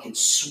 fucking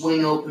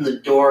swing open the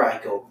door, I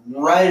go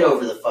right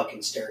over the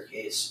fucking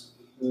staircase,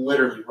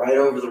 literally right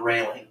over the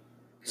railing,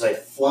 because I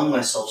flung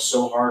myself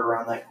so hard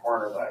around that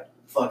corner that I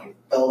fucking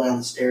fell down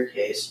the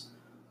staircase,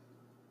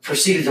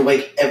 proceeded to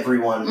wake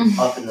everyone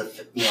up in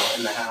the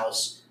in the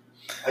house.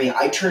 I mean,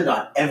 I turned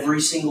on every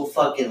single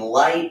fucking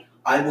light.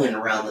 I went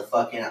around the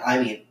fucking,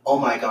 oh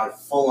my God,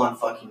 full on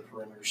fucking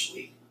perimeter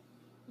sweep.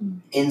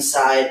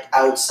 Inside,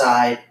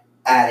 outside,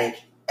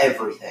 attic,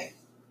 everything.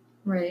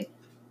 Right.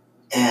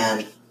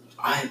 And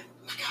God,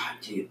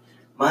 dude,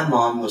 my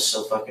mom was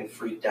so fucking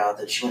freaked out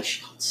that she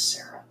called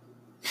Sarah.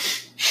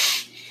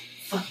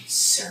 Fucking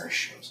Sarah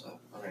shows up,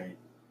 alright?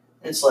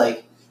 It's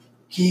like,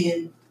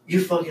 Keegan,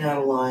 you're fucking out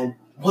of line.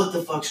 What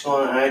the fuck's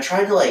going on? And I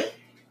tried to,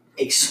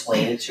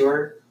 explain it to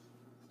her.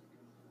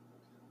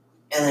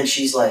 And then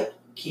she's like,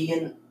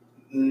 Keegan,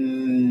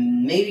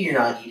 maybe you're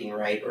not eating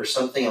right or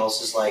something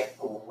else is,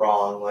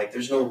 wrong.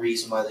 There's no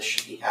reason why this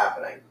should be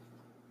happening.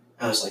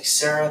 I was like,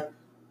 Sarah,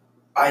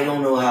 I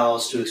don't know how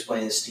else to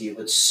explain this to you,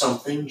 but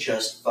something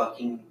just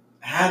fucking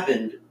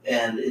happened.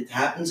 And it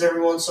happens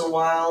every once in a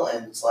while,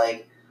 and it's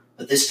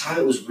but this time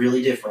it was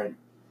really different.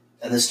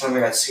 And this time I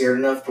got scared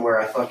enough to where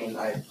I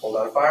pulled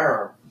out a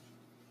firearm.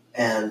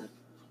 And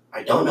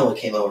I don't know what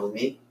came over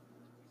me.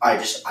 I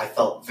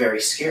felt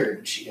very scared.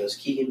 And she goes,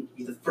 Keegan,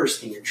 the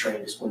first thing you're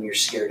trained is when you're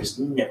scared is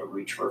never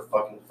reach for a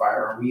fucking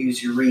firearm.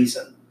 Use your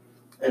reason.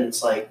 And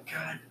it's like,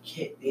 God,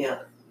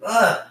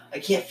 I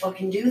can't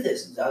fucking do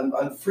this.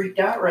 I'm freaked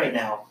out right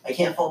now. I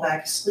can't fall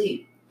back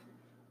asleep.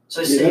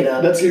 So I stayed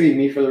up. That's going to be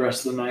me for the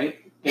rest of the night.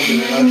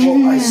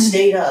 Well, I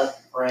stayed up,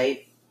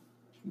 right?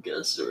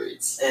 Ghost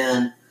stories.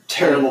 And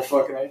terrible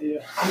fucking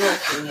idea. I'm not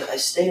kidding you. I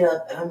stayed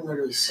up and I'm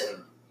literally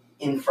sitting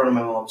in front of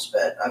my mom's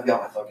bed. I've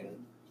got my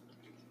fucking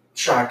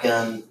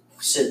shotgun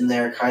sitting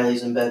there.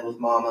 Kylie's in bed with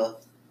Mama.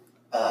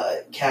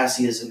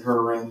 Cassie is in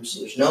her room,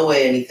 so there's no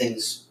way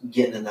anything's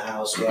getting in the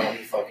house without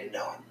me fucking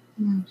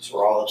knowing. So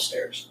we're all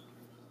upstairs.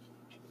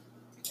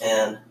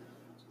 And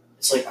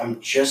it's I'm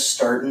just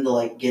starting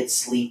to get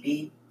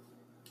sleepy.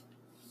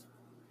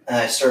 And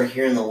I started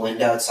hearing the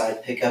wind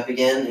outside pick up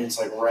again, and it's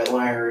right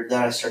when I heard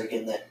that, I started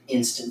getting that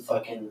instant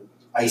fucking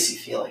icy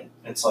feeling.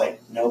 It's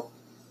nope.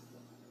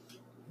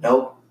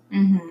 Nope.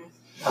 Mm-hmm.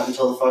 Not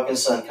until the fucking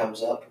sun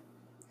comes up.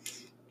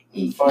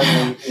 And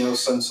finally, the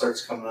sun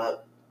starts coming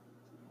up.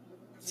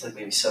 It's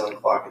maybe 7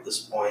 o'clock at this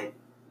point.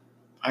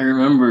 I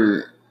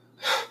remember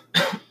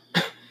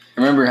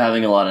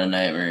having a lot of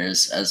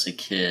nightmares as a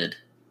kid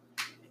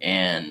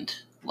and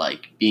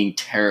being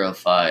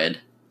terrified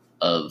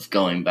of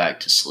going back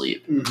to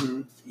sleep.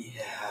 Mm-hmm.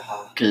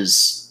 Yeah.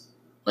 Because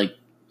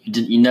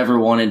you never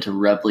wanted to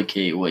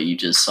replicate what you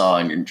just saw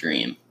in your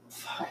dream.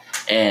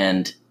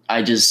 And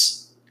I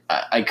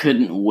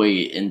couldn't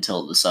wait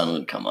until the sun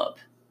would come up.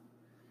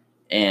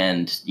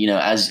 And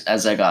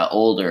as I got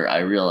older, I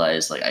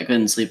realized like I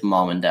couldn't sleep in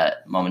mom and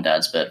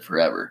dad's bed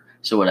forever.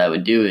 So what I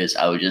would do is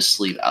I would just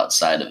sleep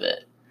outside of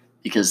it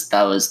because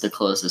that was the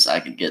closest I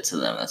could get to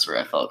them. That's where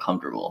I felt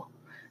comfortable.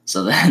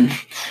 So then,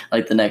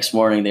 like the next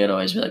morning, they'd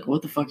always be like,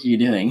 "What the fuck are you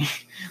doing?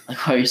 Like,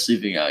 why are you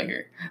sleeping out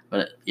here?"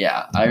 But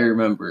yeah, I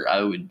remember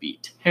I would be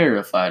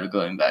terrified of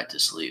going back to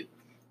sleep,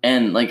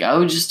 and like I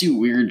would just do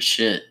weird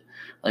shit.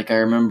 Like I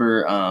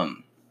remember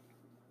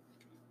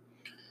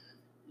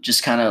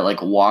just kind of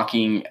like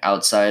walking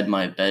outside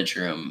my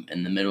bedroom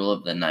in the middle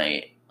of the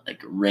night,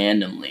 like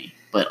randomly,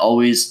 but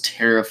always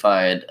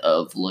terrified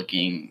of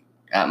looking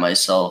at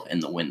myself in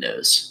the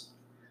windows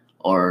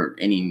or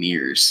any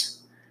mirrors.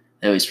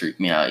 They always freak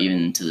me out,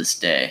 even to this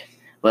day.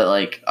 But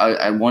like,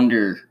 I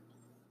wonder,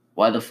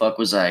 why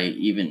was I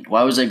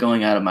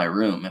going out of my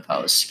room if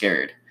I was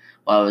scared?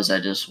 Why was I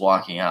just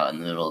walking out in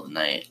the middle of the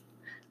night?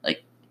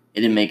 Like,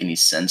 it didn't make any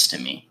sense to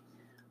me.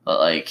 But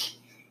like,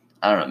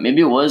 I don't know,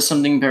 maybe it was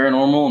something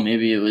paranormal.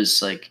 Maybe it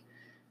was like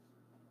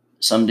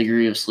some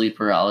degree of sleep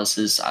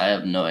paralysis. I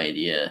have no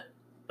idea.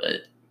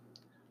 But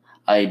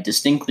I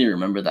distinctly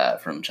remember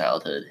that from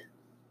childhood.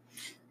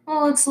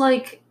 Well, it's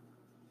like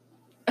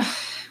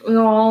we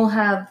all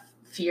have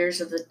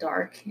fears of the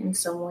dark in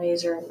some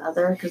ways or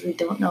another because we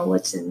don't know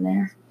what's in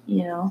there,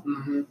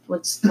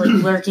 what's like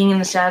lurking in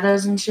the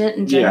shadows and shit.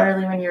 And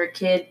generally, when you're a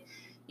kid,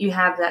 you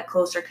have that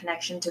closer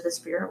connection to the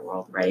spirit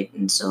world, right?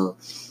 And so,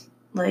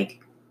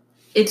 like,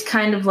 it's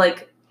kind of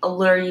like a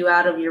lure you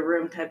out of your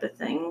room type of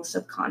thing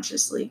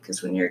subconsciously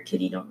because when you're a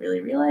kid, you don't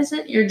really realize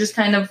it. You're just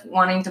kind of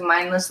wanting to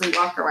mindlessly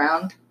walk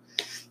around.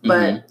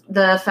 But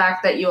the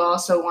fact that you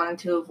also wanted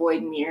to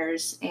avoid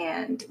mirrors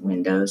and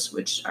windows,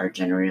 which are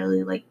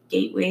generally like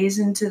gateways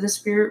into the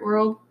spirit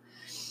world.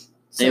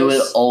 They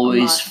would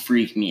always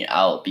freak me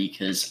out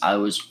because I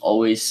was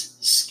always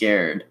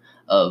scared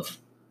of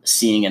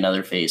seeing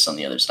another face on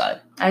the other side.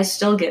 I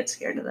still get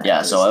scared of that.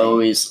 Yeah, so I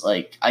always,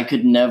 like, I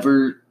could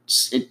never,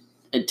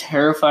 it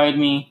terrified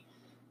me,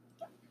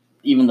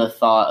 even the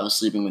thought of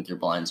sleeping with your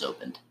blinds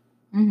opened.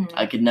 Mm-hmm.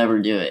 I could never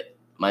do it.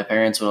 My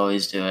parents would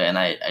always do it, and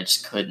I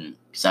just couldn't.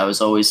 Because I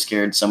was always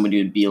scared somebody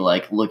would be,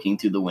 like, looking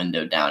through the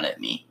window down at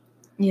me.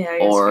 Yeah,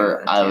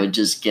 or I would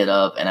just get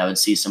up and I would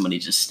see somebody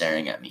just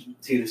staring at me.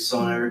 Dude, if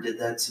someone ever did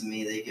that to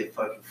me, they get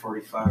fucking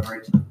 45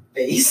 right to the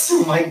face.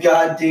 Oh my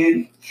god,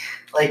 dude.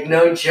 Like,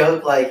 no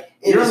joke, like,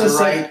 it is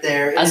right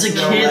there. As a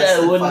kid, I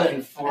wouldn't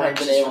have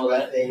been able to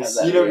have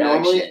that You know,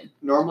 reaction.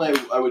 normally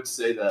I would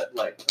say that,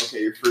 like,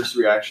 okay, your first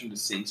reaction to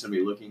seeing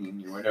somebody looking in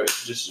your window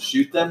is just to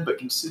shoot them, but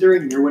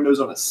considering your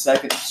window's on a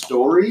second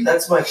story...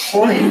 That's my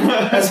point.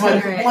 That's my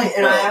point.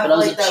 And I have,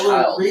 like, that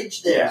little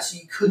ridge there, so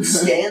you could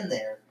stand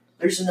there.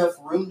 There's enough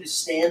room to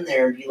stand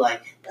there and be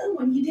like, oh,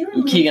 what are you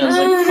doing? Keegan was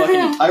like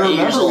fucking I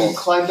remember angel. we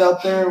climbed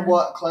up there and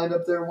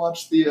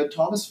watched the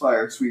Thomas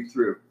fire sweep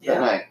through that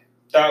night.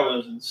 That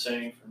was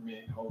insane for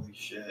me. Holy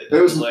shit!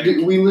 It was like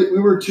we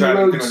were two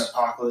driving through an roads.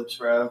 apocalypse,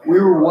 bro. We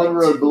were one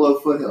road below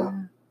Foothill.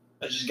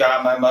 I just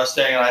got my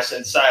Mustang and I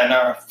said,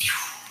 "Sayonara."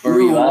 Where were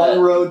We you were at? one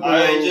road below.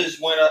 I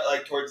just went up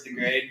like towards the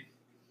grade,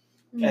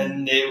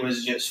 and it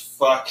was just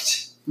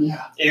fucked.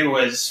 Yeah. It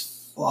was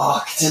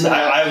fucked. And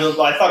I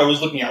thought I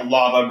was looking at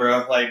lava,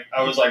 bro. Like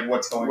I was like,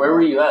 "What's going on?" Where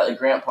were you at? Like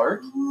Grant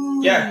Park?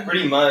 Yeah,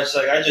 pretty much.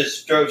 Like I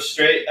just drove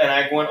straight and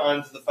I went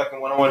onto the fucking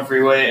 101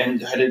 freeway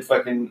and headed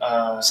fucking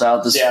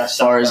South as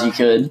far as you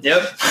could.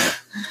 Yep.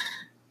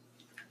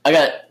 I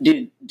got,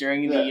 dude,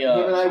 during Him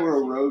and I were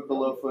a road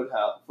below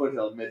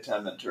Foothill,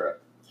 Midtown Ventura.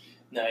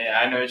 No, yeah,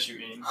 I know what you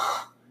mean.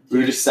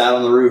 We just sat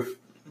on the roof.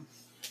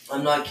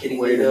 I'm not kidding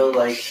you, though.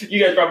 Like,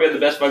 You guys probably had the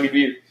best fucking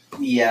view.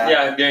 yeah,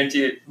 Yeah, I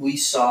guarantee it. we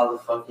saw the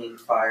fucking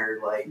fire,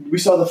 like, We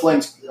saw the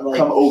flames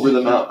come over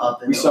the mountain. up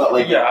and We saw it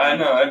like Yeah, I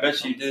know. I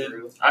bet you did.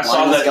 I saw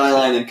line the that.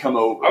 skyline and come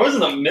over. I was in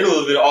the middle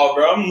of it all,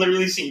 bro. I'm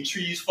literally seeing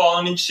trees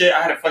falling and shit.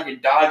 I had to fucking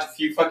dodge a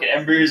few fucking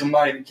embers. I'm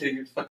not even kidding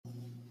you.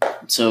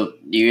 So,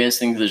 do you guys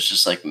think there's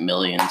just like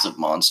millions of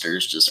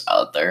monsters just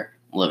out there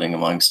living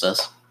amongst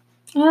us?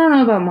 I don't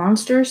know about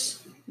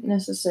monsters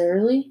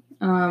necessarily.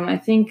 I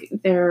think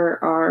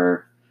there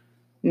are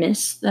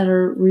myths that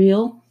are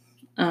real.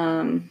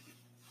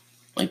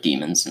 Like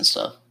demons and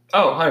stuff.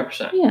 Oh,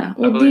 100%. Yeah,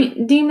 well,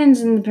 believe demons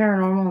and the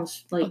paranormal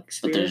is like But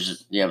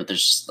spirits.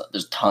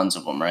 there's tons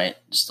of them, right?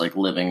 Just like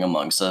living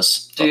amongst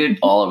us, Dude.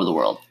 all over the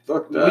world.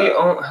 Fuck We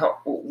own.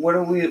 What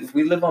do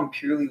we live on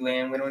purely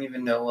land. We don't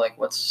even know like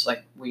what's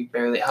like. We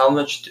barely. How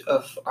much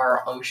of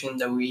our ocean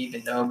do we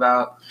even know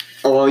about?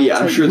 Oh, well, yeah,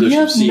 I'm Like, sure we there's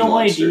have some sea no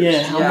monsters.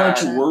 idea how Yeah.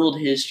 much world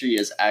history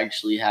has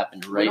actually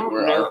happened right don't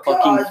where know. our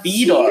fucking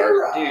feet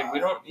are. Dude, we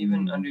don't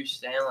even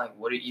understand like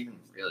what it even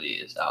really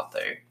is out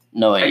there.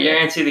 No I idea.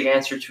 guarantee the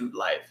answer to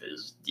life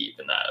is deep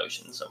in that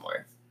ocean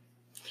somewhere.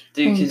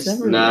 Dude, It's 'cause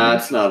everywhere. Nah,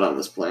 it's not on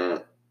this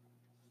planet.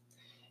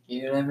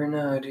 you never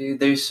know,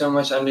 dude. There's so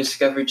much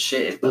undiscovered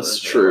shit. It That's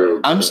blows me true.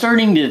 away. I'm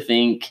starting to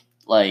think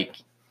like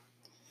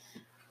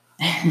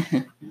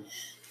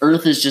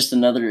Earth is just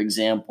another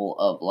example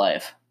of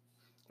life.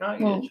 No, I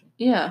get Well, you.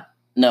 yeah.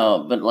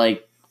 No, but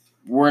like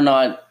we're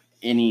not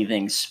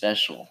anything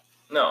special.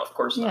 No, of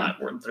course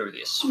not. We're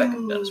literally a speck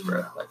of dust,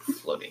 bro. Like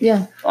floating.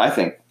 Yeah. I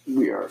think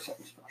we are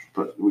something special,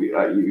 but you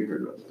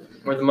heard about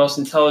that. We're the most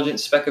intelligent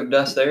speck of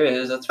dust there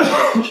is. That's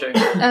for sure.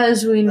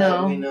 As we That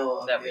know. we know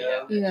of, That we yeah.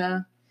 have. Yeah.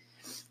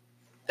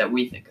 That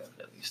we think of,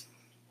 at least.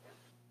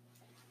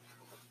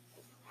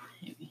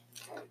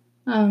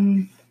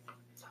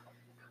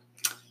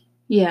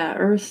 Yeah,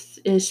 Earth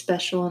is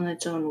special in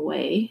its own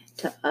way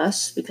to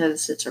us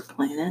because it's our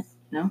planet,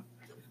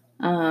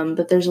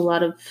 but there's a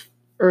lot of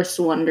Earth's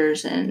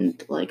wonders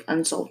and like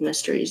unsolved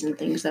mysteries and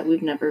things that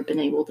we've never been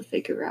able to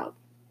figure out.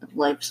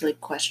 Life's like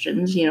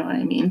questions, you know what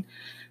I mean?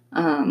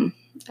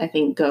 I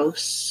think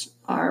ghosts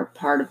are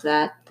part of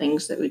that,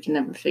 things that we can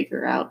never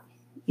figure out,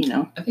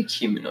 I think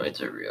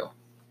humanoids are real.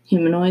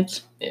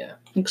 Humanoids? Yeah.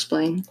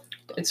 Explain.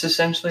 It's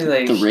essentially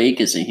like The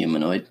rake is a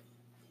humanoid.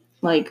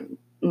 Like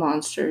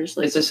monsters.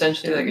 Like it's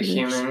essentially like a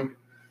human,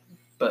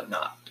 but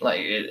not. Like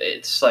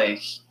it's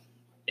like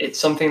it's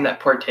something that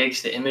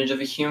partakes the image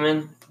of a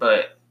human,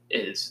 but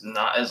is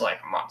not as like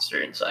a monster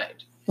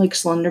inside. Like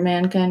Slender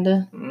Man,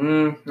 kinda?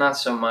 Not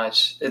so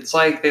much. It's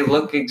like they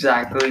look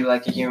exactly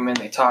like a human,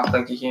 they talk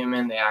like a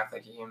human, they act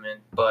like a human,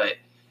 but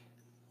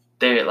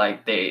they're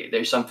like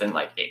there's something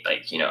like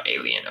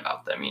alien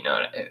about them,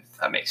 if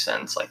that makes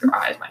sense. Like their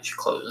eyes might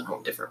close in a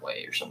whole different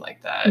way or something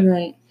like that.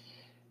 Right.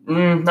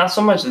 Not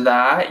so much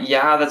that.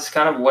 Yeah, that's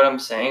kind of what I'm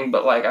saying,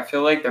 but like I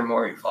feel like they're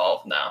more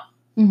evolved now.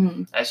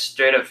 Mm-hmm. I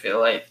straight up feel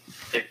like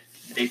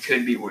they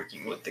could be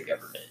working with the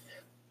government.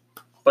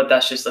 But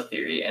that's just a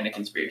theory and a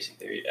conspiracy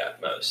theory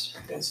at most.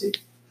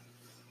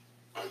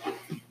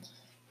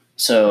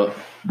 So,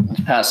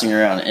 passing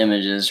around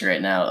images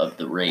right now of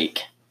the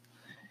rake.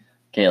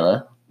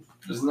 Kayla?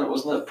 Wasn't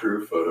that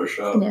proof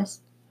Photoshop? Yes.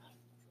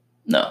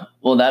 No.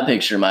 Well, that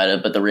picture might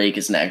have, but the rake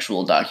is an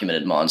actual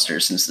documented monster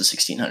since the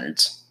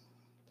 1600s.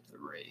 The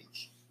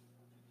rake.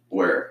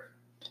 Where?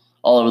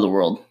 All over the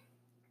world.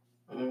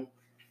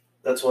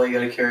 That's why you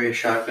gotta carry a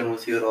shotgun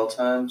with you at all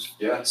times.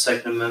 Yeah.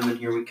 Second Amendment,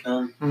 here we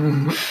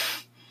come.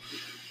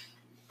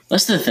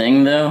 That's the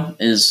thing, though,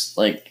 is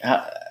like,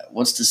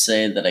 what's to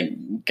say that a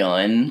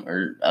gun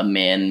or a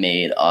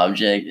man-made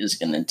object is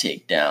going to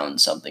take down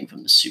something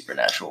from the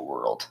supernatural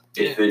world?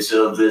 If it's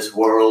of this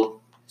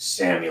world,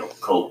 Samuel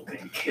Colt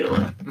can kill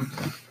it.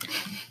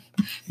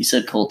 You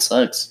said Colt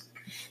sucks.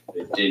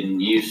 It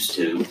didn't used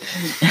to.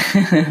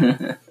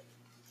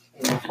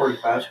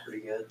 45's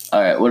pretty good.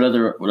 All right, what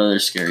other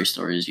scary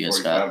stories you guys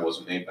 45 got?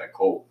 wasn't made by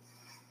Colt.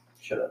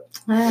 Shut up.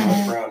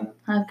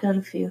 I've got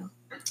a few.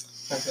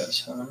 I've got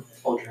some.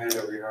 Hold your hand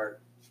over your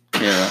heart.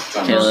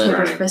 Kayla.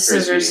 Paper, Kayla.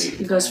 scissors.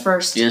 He goes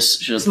first. Yes,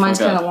 shut Because the mine's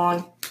fuck kind of up.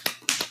 long.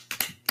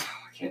 I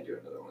can't do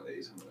another one of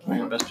these.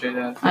 My best trade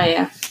out. Oh,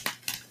 yeah.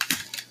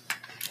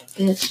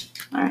 Bitch.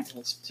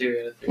 That's 2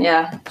 out of 3.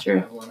 Yeah,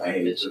 true. I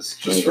hate this. Yeah,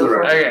 Just for the go for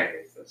record. it. I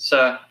hate this.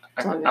 So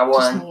It's all good. I Just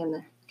won. hang in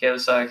there. Kayla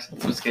sucks.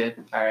 It was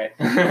good. All right.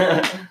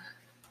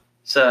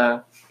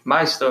 So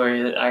my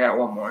story, I got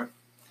one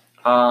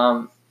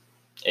more.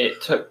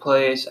 It took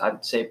place,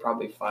 I'd say,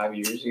 probably 5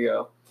 years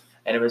ago,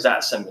 and it was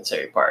at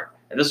Cemetery Park.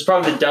 And this is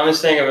probably the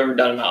dumbest thing I've ever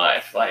done in my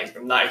life. Like,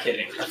 I'm not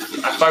kidding.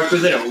 I fucked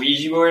with a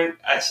Ouija board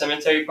at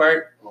Cemetery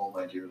Park. Oh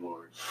my dear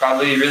lord.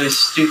 Probably really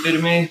stupid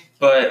of me,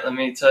 but let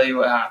me tell you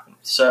what happened.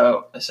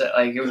 So I said,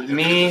 like, it was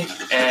me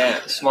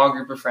and a small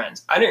group of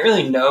friends. I didn't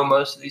really know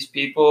most of these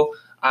people.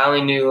 I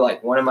only knew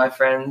like one of my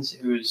friends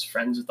who was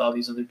friends with all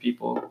these other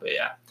people. But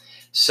yeah.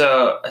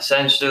 So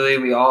essentially,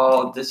 we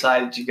all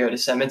decided to go to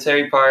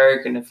Cemetery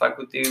Park and to fuck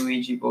with the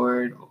Ouija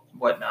board,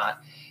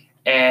 whatnot.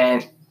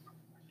 And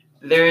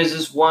there is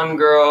this one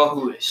girl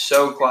who is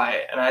so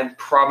quiet, and I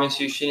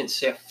promise you, she didn't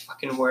say a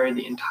fucking word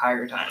the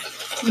entire time.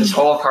 This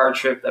whole car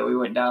trip that we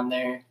went down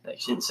there, like,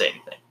 she didn't say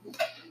anything.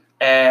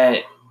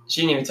 And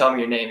she didn't even tell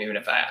me her name, even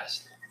if I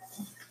asked.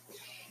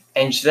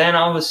 And then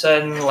all of a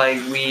sudden,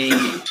 like, we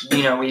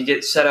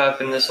get set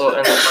up in this little,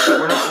 in the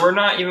park. We're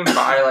not even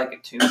by like a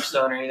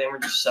tombstone or anything. We're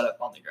just set up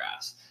on the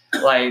grass.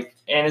 Like,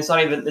 and it's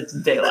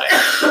daylight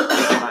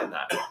behind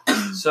that.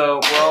 So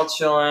we're all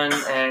chilling,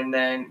 and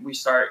then we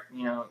start,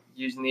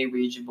 using the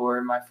Ouija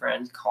board. My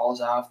friend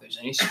calls out if there's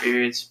any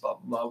spirits, blah,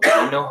 blah,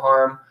 blah. No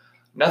harm.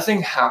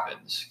 Nothing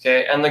happens,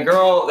 okay? And the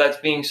girl that's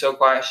being so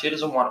quiet, she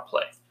doesn't want to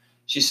play.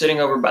 She's sitting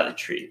over by the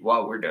tree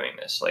while we're doing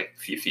this, like a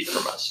few feet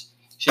from us.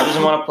 She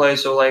doesn't want to play,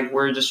 so like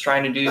we're just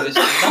trying to do this.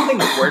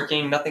 Nothing's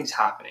working, nothing's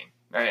happening,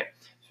 right?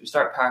 So we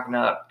start packing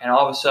up, and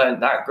all of a sudden,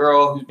 that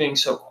girl who's being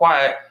so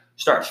quiet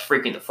starts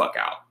freaking the fuck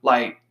out.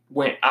 Like,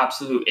 went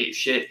absolute ape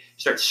shit.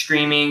 Starts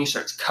screaming,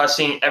 starts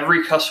cussing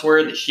every cuss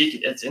word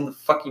that's in the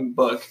fucking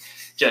book.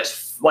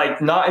 Just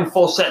like not in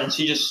full sentence.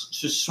 She just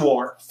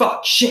swore,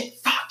 fuck shit,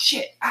 fuck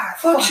shit,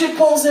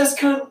 balls ass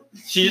cunt.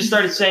 She just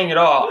started saying it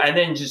all, and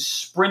then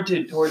just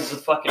sprinted towards the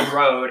fucking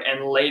road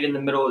and laid in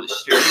the middle of the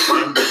street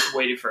and just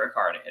waited for a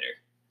car to hit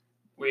her.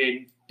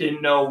 We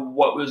didn't know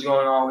what was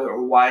going on with her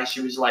or why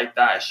she was like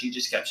that. She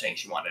just kept saying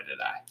she wanted to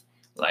die,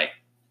 like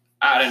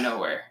out of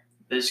nowhere.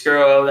 This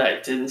girl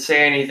that didn't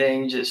say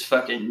anything just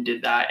fucking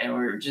did that, and we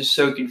were just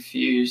so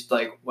confused,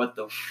 like, what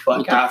the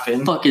fuck happened?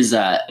 What the fuck is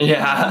that?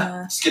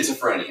 Yeah.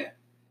 Schizophrenia.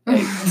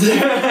 Like,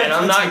 and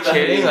I'm not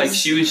kidding. Like,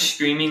 she was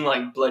screaming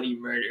like bloody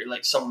murder,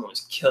 like someone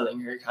was killing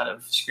her, kind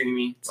of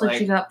screaming. It's like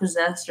she got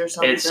possessed or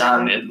something. It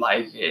sounded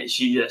like it.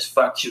 She just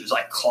She was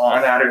like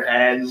clawing at her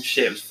head and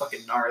shit. It was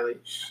fucking gnarly.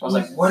 I was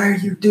like, "What are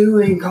you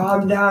doing?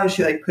 Calm down."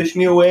 She like pushed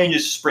me away and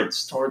just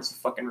sprints towards the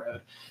fucking road.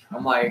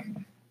 I'm like,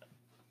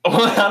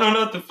 oh, I don't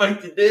know what the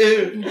fuck to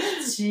do.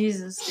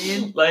 Jesus,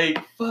 dude. Like,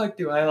 fuck,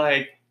 do I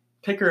like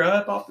pick her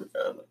up off the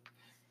road? Like,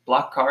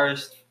 block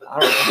cars? I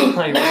don't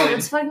know. Like, No, really.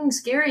 it's fucking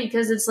scary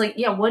because it's like,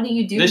 yeah, what do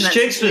you do? This in that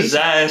chick's situation?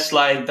 possessed.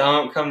 Like,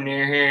 don't come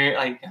near her.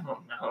 Like, I don't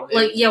know.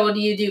 Like, yeah, what do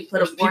you do? Put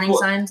There's up warning people-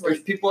 signs? There's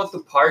Like, people at the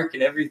park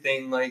and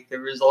everything. Like,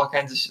 there was all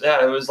kinds of shit.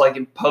 Yeah, it was like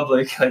in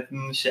public. Like,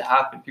 when this shit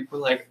happened, people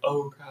were like,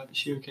 "Oh God, is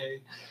she okay?"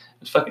 It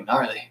was fucking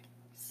gnarly.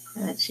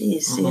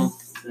 jeez, dude.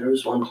 Mhm. There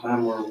was one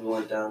time where we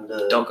went down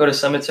to. Don't go to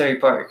Cemetery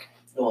Park.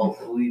 Well,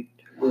 we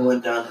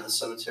went down to the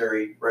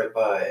cemetery right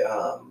by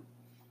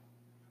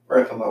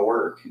my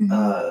work.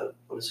 Mhm.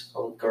 What is it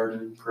called?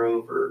 Garden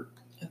Grove or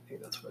I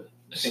think that's what.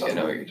 I think I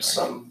know what you're talking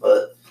some,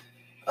 but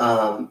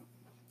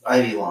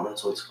Ivy Lawn,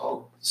 that's what it's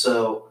called.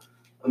 So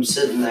I'm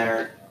sitting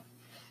there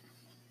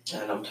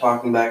and I'm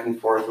talking back and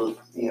forth with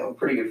a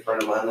pretty good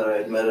friend of mine that I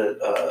had met at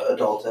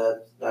Adult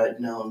Ed. I'd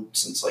known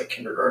since like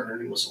kindergarten. Her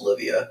name was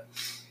Olivia,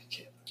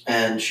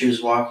 and she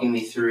was walking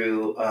me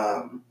through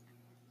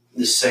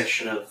this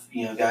section of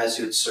guys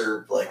who had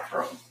served like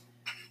from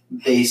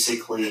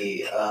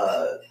basically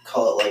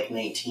call it like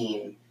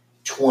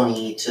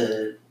 1920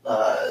 to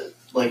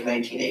like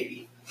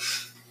 1980.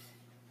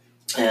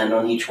 And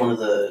on each one of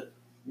the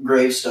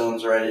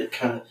gravestones, right, it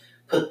kind of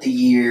put the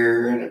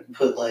year and it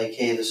put like,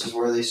 hey, this is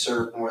where they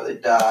served and where they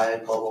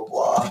died, blah, blah,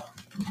 blah.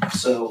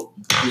 So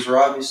these were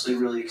obviously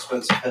really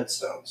expensive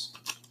headstones.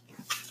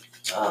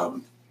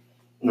 And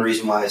the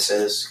reason why I say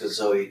this is because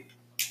Zoe,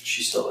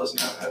 she still doesn't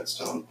have a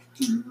headstone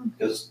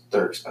because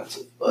they're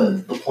expensive.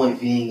 But the point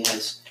being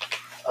is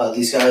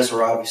these guys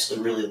were obviously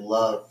really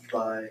loved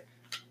by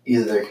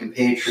either their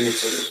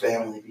compatriots or their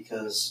family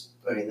because,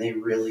 I mean, they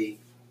really,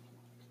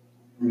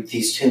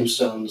 these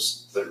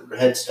tombstones, their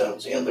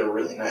headstones, they're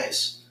really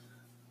nice.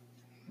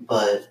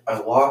 But I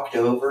walked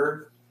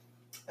over,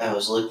 I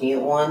was looking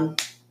at one,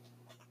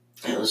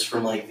 and it was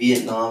from like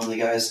Vietnam. The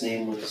guy's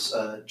name was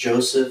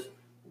Joseph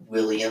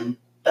William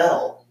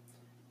Bell.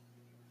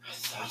 I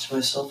thought to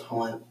myself, I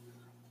went,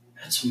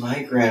 that's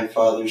my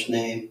grandfather's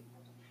name.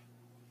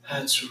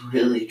 That's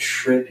really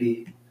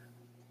trippy.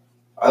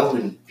 I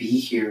wouldn't be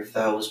here if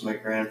that was my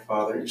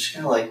grandfather. It just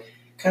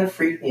kind of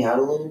freaked me out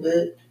a little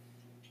bit.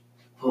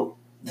 But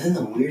then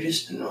the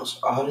weirdest and most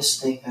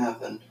oddest thing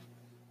happened.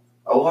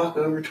 I walk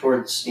over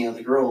towards,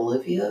 the girl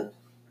Olivia,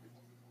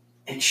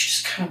 and she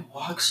just kind of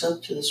walks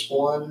up to this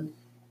one,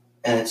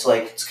 and it's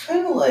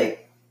kind of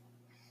like,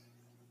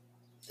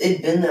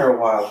 it'd been there a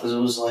while, because it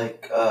was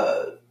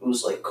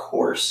like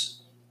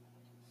coarse.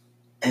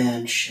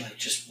 And she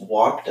just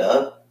walked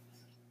up,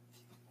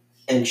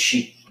 and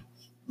she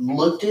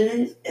looked at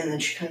it, and then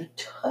she kind of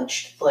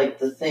touched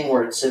the thing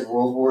where it said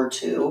World War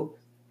II,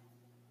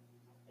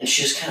 and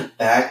she just kind of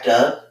backed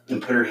up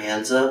and put her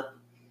hands up,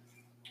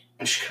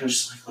 and she kind of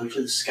just looked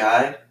at the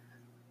sky,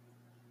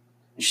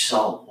 and she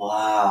saw,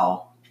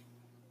 wow,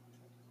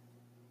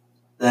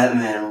 that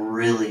man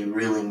really,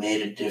 really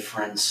made a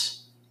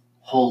difference.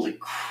 Holy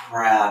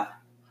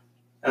crap.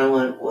 And I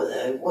went,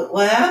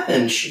 what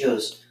happened? She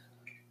goes,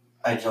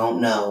 I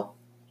don't know,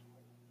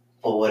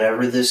 but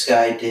whatever this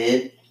guy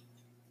did,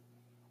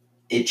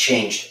 it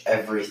changed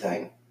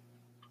everything.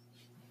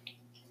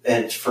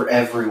 And it's for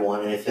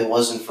everyone. And if it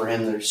wasn't for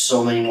him, there's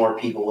so many more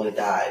people would have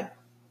died.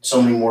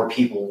 So many more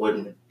people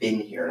wouldn't have been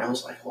here. And I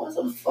was like, what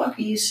the fuck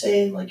are you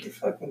saying? Like, you're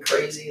fucking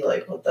crazy.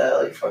 Like, what the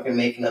hell? You're fucking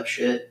making up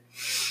shit.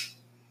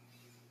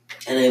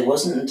 And it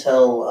wasn't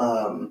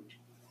until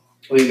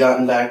we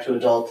gotten back to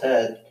Adult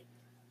Ed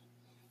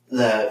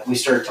that we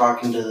started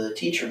talking to the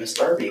teacher, Miss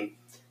Darby.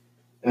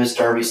 And Miss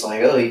Darby's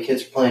like, oh, you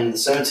kids are playing in the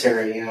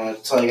cemetery. I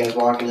saw you guys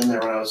walking in there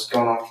when I was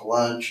going off to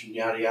lunch and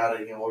yada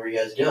yada. What were you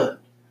guys doing?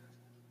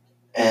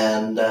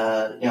 And,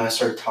 I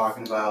started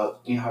talking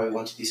about, how we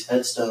went to these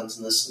headstones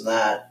and this and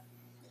that.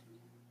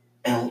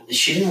 And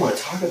she didn't want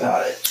to talk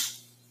about it.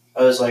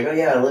 I was like, oh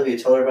yeah, Olivia,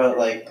 tell her about,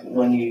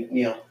 when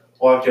you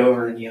walked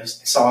over and,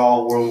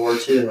 saw World War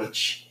II.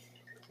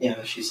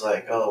 And she's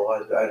like, oh,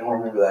 I don't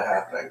remember that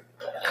happening.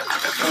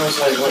 I was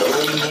like,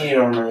 what do you mean you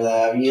don't remember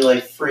that? And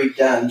you, freaked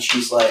out. And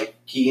she's like,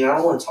 Keegan, I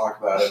don't want to talk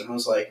about it. And I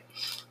was like,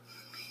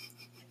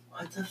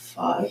 what the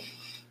fuck?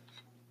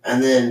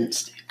 And then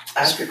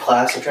after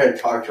class, I tried to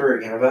talk to her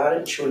again about it,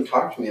 and she wouldn't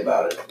talk to me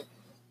about it.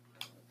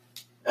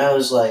 And I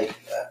was like,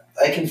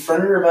 I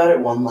confronted her about it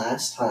one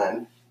last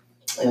time.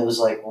 And it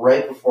was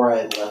right before I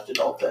had left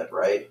Adult Ed,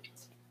 right?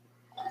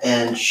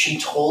 And she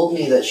told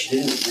me that she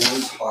didn't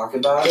want to talk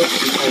about it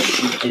because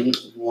she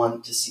didn't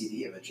want to see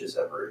the images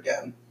ever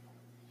again.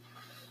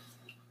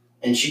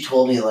 And she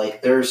told me,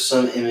 there are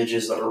some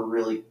images that are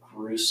really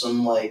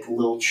gruesome, like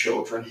little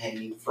children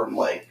hanging from,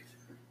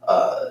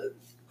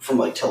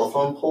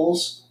 telephone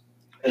poles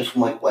and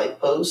from, light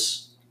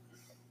posts.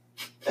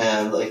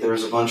 and like there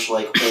was a bunch of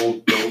like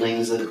old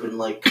buildings that had been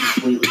like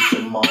completely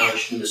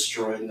demolished and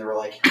destroyed, and there were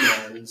like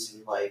hands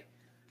and like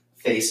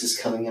faces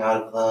coming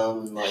out of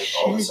them and like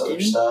all this other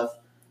stuff.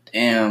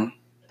 Damn.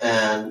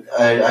 And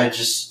I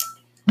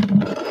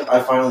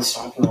finally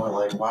stopped and went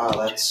like, wow,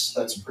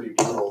 that's pretty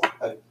brutal.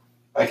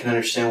 I can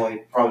understand why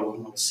you probably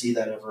wouldn't want to see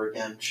that ever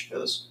again. She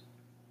goes,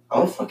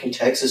 I'm a fucking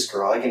Texas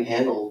girl. I can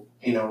handle,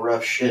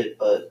 rough shit,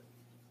 but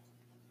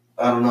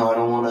I don't know. I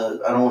don't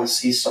want to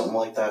see something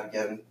like that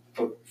again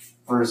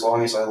for as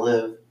long as I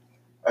live.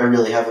 I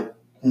really have a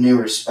new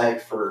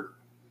respect for,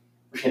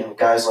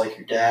 guys like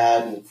your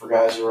dad and for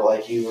guys who are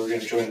like you who are going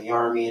to join the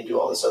army and do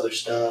all this other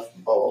stuff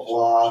and blah, blah,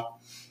 blah.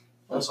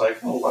 I was like,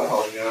 oh,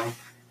 wow, It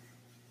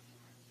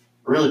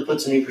really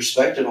puts a new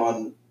perspective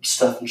on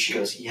stuff. And she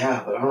goes,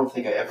 yeah, but I don't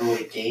think I ever would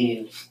have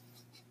gained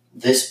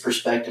this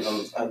perspective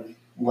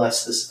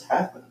unless this had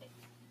happened.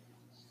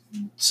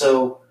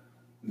 So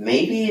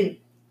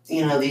maybe,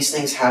 these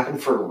things happen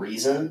for a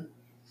reason.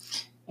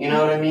 You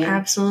know what I mean?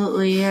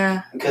 Absolutely,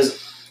 yeah.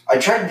 Because I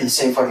tried to do the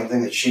same fucking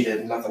thing that she did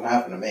and nothing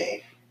happened to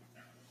me.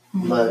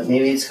 Mm-hmm. But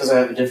maybe it's because I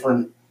have a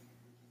different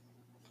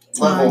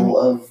level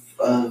of,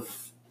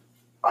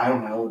 I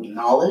don't know,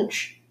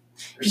 knowledge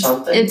or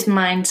something. It's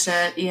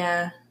mindset,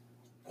 yeah.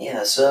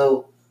 Yeah,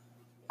 so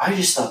I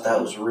just thought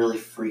that was really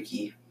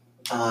freaky.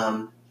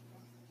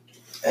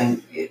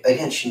 And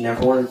again, she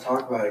never wanted to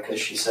talk about it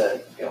because she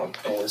said, I don't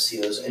want to see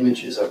those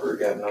images ever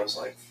again. And I was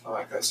like,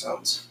 fuck, that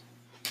sounds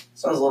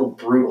a little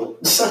brutal.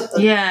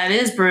 Yeah, it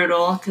is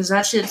brutal because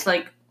that shit's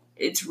like,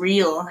 it's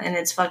real and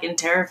it's fucking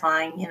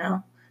terrifying,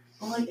 Well,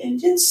 like,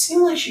 it didn't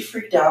seem like she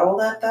freaked out all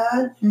that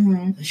bad. Mm-hmm.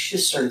 And she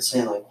just started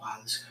saying, like, wow,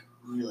 this guy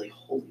really,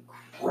 holy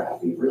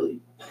crap, he really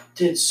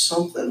did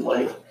something.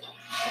 Like,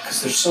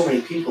 because there's so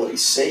many people that he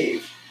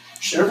saved.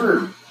 She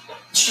never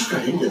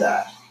got into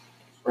that.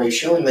 Right,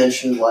 she only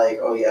mentioned like,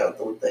 oh yeah,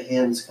 the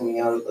hands coming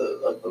out of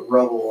the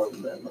rubble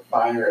and the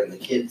fire and the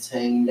kids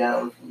hanging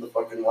down from the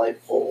fucking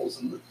light poles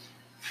and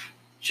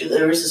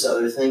there was this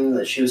other thing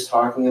that she was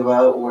talking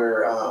about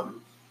where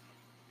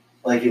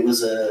like it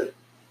was a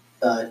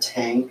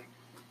tank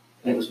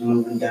and it was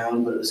moving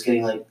down, but it was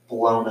getting like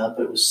blown up.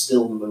 It was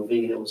still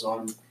moving and it was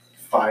on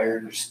fire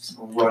and just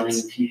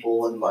running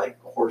people and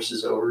like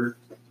horses over.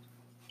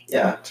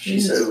 Yeah, she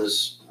said it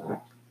was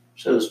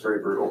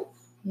pretty brutal.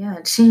 Yeah,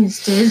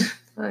 jeez, dude.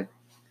 Fuck.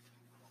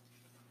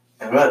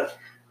 I'm not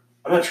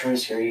trying to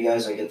scare you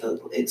guys. I get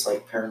it's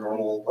like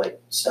paranormal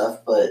like stuff,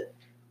 but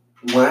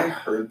when I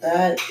heard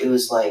that, it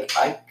was like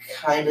I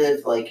kind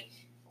of like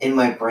in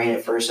my brain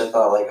at first I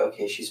thought like,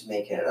 okay, she's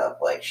making it up,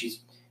 like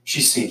she's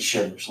seen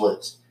Schindler's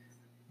List.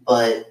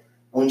 But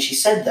when she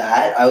said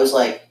that, I was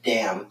like,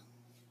 damn,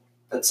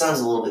 that sounds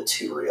a little bit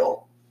too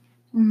real.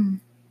 Mm.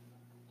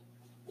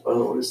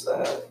 What is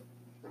that?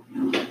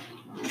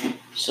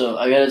 So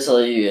I gotta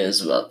tell you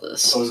guys about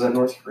this. Oh, was that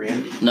North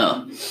Korean?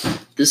 No.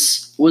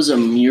 This was a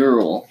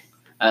mural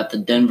at the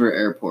Denver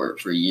airport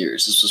for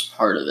years. This was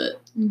part of it.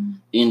 Mm.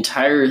 The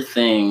entire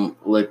thing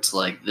looked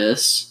like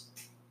this.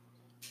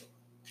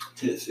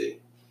 Tennessee.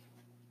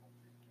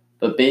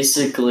 But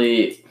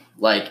basically,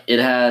 like, it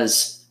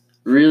has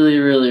really,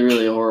 really,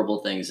 really horrible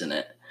things in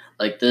it.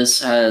 Like,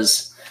 this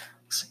has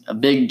a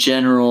big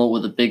general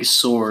with a big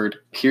sword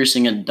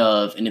piercing a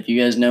dove. And if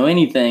you guys know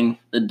anything,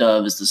 the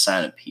dove is the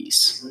sign of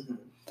peace. Mm-hmm.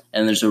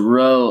 And there's a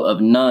row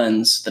of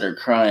nuns that are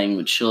crying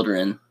with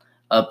children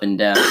up and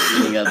down,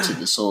 leading up to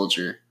the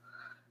soldier.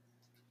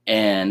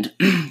 And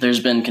there's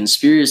been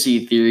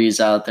conspiracy theories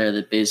out there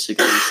that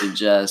basically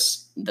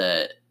suggest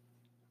that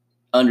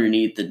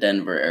underneath the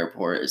Denver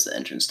airport is the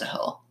entrance to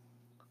hell.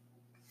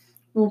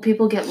 Well,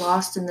 people get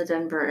lost in the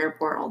Denver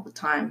airport all the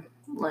time.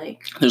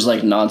 Like, there's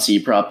like Nazi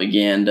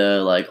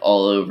propaganda like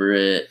all over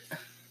it.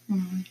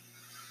 Mm-hmm.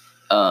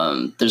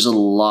 There's a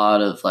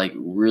lot of like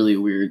really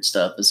weird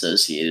stuff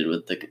associated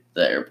with the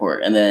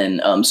airport. And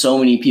then so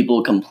many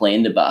people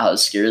complained about how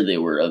scared they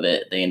were of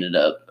it, they ended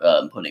up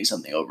putting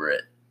something over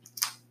it.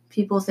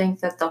 People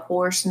think that the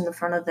horse in the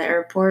front of the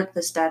airport,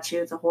 the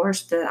statue of the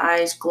horse, the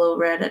eyes glow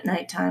red at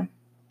nighttime.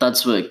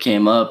 That's what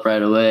came up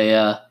right away,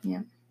 yeah.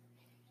 Yeah.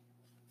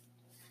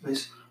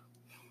 Nice.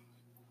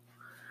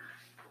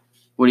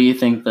 What do you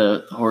think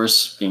the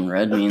horse being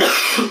red means?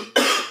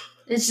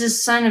 It's just a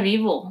sign of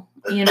evil.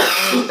 Like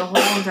the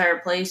whole entire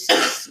place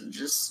is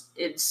just,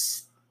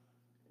 it's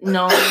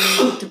known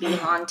to be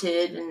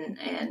haunted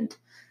and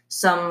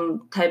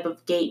some type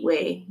of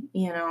gateway,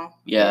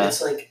 Yeah.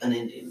 It's like an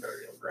Indian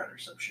burial ground or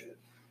some shit.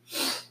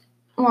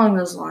 Along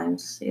those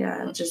lines,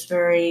 yeah. It's just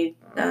very,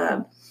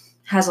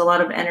 has a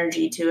lot of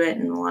energy to it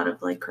and a lot of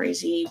like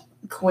crazy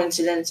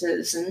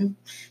coincidences, and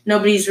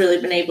nobody's really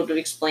been able to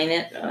explain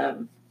it.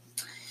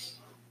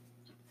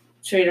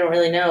 So you don't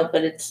really know,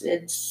 but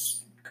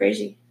it's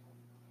crazy.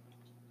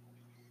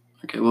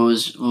 Okay, what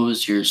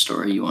was your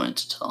story you wanted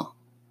to tell?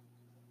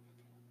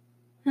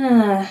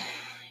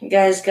 You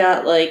guys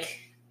got like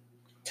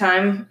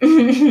time?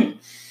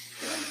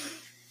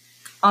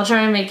 I'll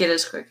try and make it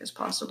as quick as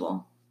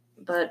possible.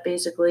 But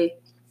basically,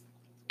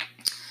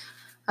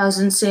 I was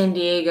in San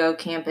Diego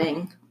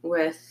camping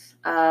with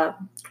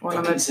One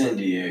of my San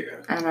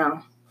Diego. I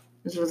know.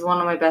 This was one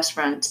of my best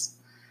friends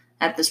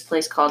at this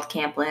place called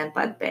Campland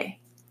by the Bay.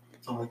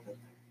 Oh,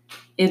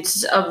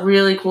 It's a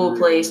really cool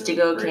place to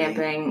go Really pretty.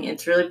 camping.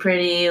 It's really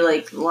pretty,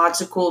 like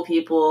lots of cool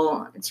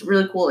people. It's a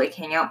really cool like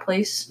hangout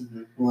place.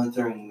 mm-hmm. We went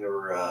there when we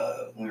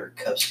were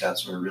Cub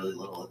Scouts when we were really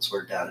little. It's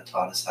where Dad had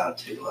taught us how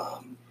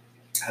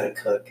to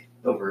cook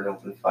over an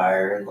open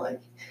fire, and like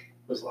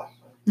it was a lot of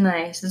fun.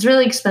 Nice. It's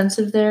really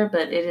expensive there,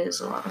 but it is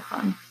a lot of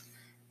fun.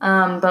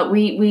 But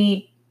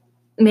we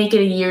make it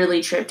a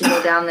yearly trip to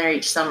go down there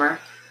each summer.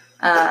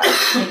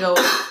 I go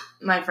with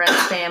my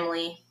friend's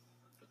family.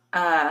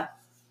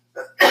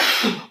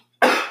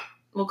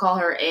 We'll call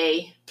her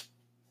A.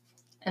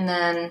 And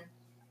then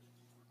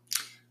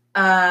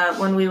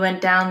when we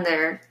went down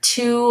there,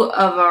 2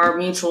 of our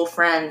mutual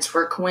friends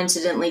were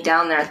coincidentally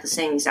down there at the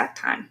same exact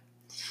time.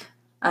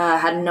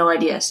 Had no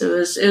idea. So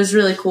it was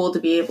really cool to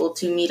be able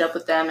to meet up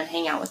with them and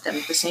hang out with them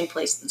at the same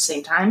place at the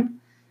same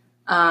time.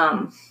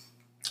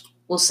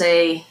 We'll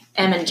say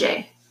M and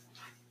J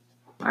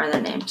are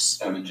their names.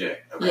 M and J.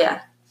 Okay.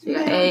 Yeah. So we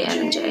got A, M,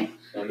 and J.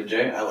 M and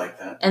J. I like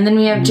that. And then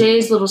we have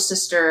Jay's little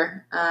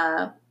sister.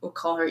 We'll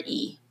call her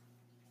E.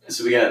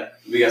 So we got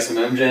some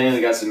MJ and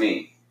we got some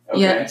E.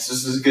 Okay. Yeah. So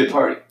this is a good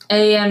party.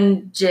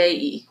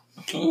 AMJE.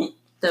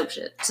 Dope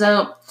shit.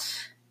 So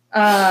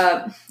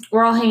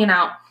we're all hanging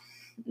out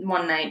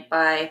one night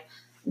by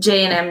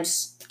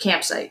J&M's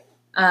campsite.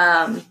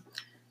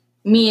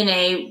 Me and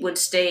A would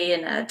stay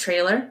in a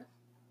trailer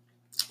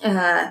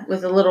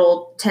with a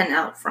little tent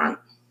out front.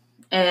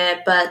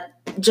 But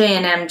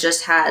J&M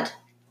just had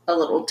a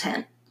little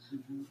tent.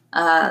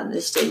 They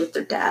stayed with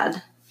their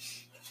dad.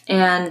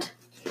 And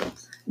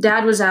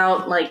Dad was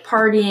out like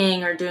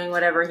partying or doing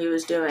whatever he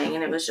was doing,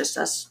 and it was just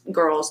us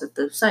girls at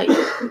the site.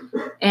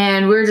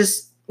 And we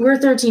were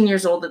 13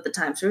 years old at the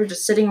time, so we were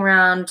just sitting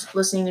around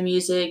listening to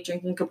music,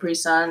 drinking Capri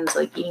Suns,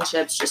 like eating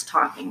chips, just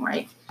talking,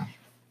 right?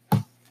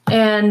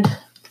 And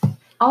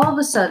all of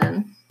a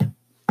sudden,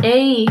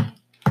 A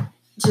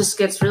just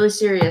gets really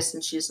serious,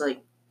 and she's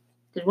like,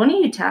 "Did one of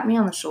you tap me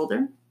on the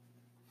shoulder?"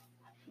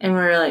 And we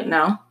were like,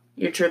 "No,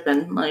 you're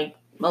tripping. Like,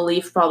 a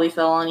leaf probably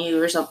fell on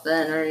you or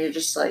something, or you're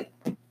just like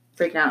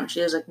freaking out." And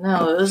she was like,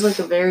 "No, it was like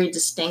a very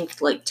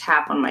distinct like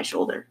tap on my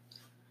shoulder."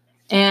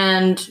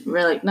 And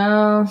we're like,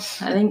 "No,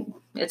 I think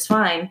it's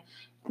fine."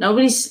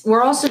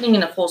 We're all sitting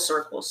in a full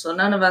circle, so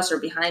none of us are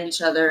behind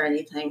each other or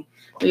anything.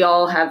 We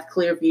all have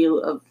clear view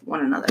of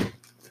one another.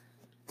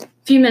 A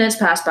few minutes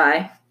pass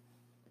by,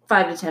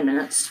 5 to 10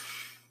 minutes,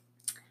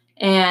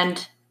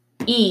 and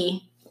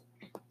E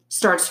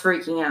starts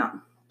freaking out.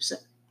 She's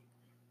like,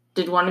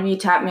 "Did one of you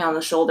tap me on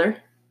the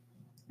shoulder?"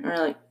 And we're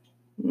like,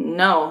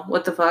 "No,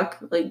 what the fuck?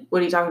 Like,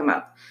 what are you talking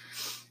about?"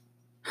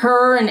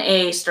 Her and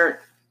A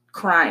start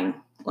crying,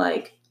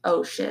 like,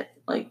 "Oh shit,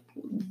 like,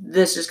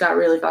 this just got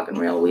really fucking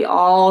real." We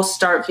all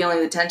start feeling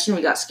the tension.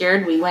 We got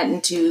scared. We went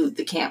into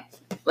the camp,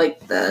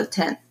 like the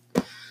tent.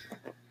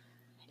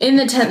 In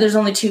the tent, there's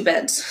only 2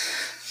 beds.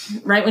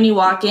 Right when you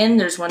walk in,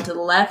 there's one to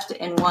the left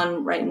and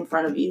one right in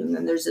front of you, and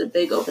then there's a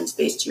big open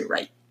space to your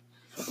right.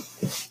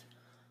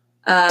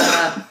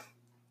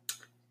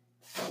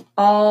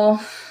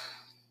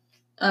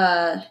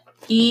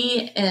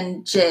 E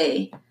and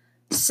J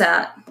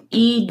sat.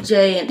 E,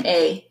 J, and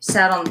A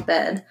sat on the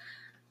bed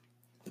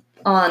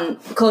on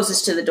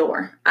closest to the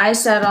door. I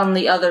sat on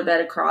the other bed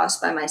across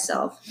by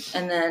myself,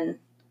 and then,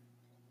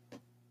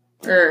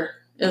 it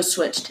was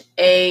switched.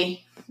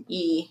 A,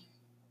 E,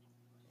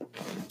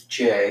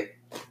 J.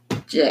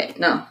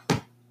 No.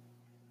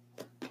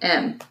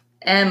 M,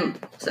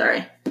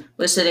 sorry,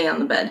 was sitting on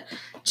the bed.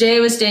 J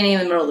was standing in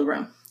the middle of the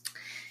room.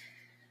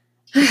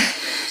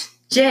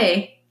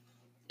 J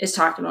is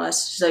talking to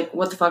us. She's like,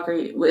 "What the fuck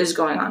is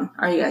going on?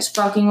 Are you guys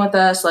fucking with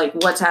us? Like,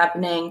 what's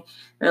happening?"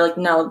 They're like,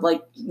 "No,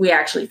 like, we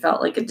actually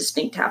felt like a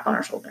distinct tap on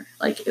our shoulder.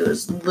 Like, it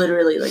was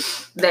literally, like,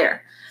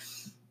 there."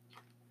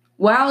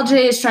 While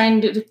Jay is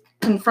trying to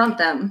confront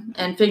them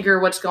and figure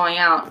out what's going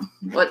on,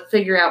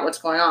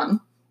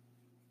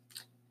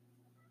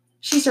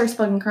 she starts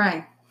fucking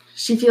crying.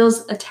 She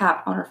feels a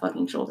tap on her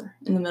fucking shoulder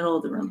in the middle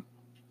of the room.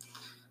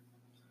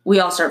 We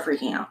all start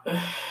freaking out.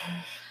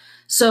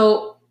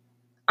 So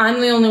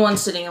I'm the only one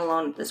sitting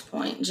alone at this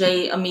point.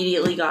 Jay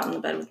immediately got in the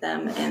bed with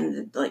them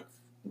and like,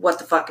 "What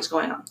the fuck is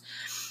going on?"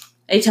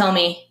 They tell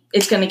me,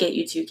 "It's going to get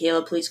you too,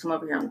 Kayla. Please come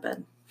over here on the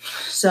bed."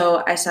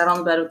 So I sat on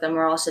the bed with them.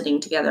 We're all sitting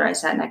together. I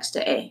sat next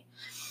to A.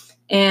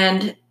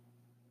 And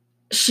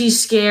she's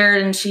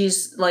scared and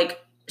she's like,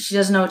 she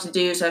doesn't know what to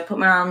do. So I put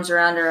my arms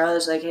around her. I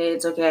was like, "Hey,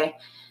 it's okay."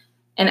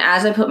 And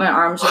as I put my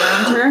arms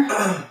around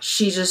her,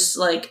 she just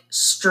like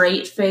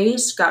straight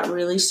face, got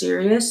really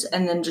serious,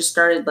 and then just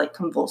started like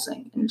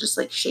convulsing and just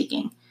like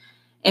shaking.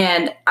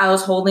 And I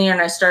was holding her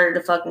and I started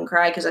to fucking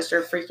cry because I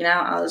started freaking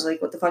out. I was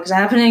like, "What the fuck is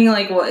happening?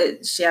 Like, what,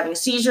 is she having a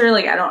seizure?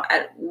 Like,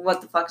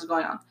 what the fuck is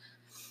going on?"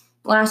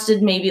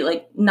 Lasted maybe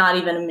like not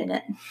even a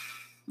minute.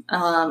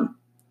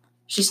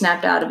 She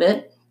snapped out of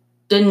it,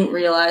 didn't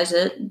realize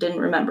it, didn't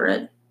remember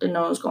it, didn't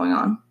know what was going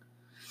on.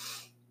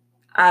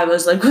 I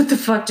was like, "What the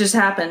fuck just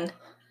happened?"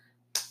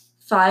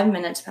 5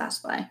 minutes pass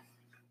by.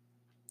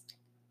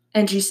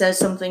 And she says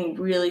something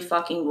really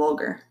fucking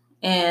vulgar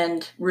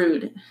and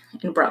rude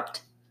and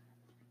abrupt.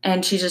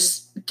 And she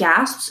just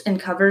gasps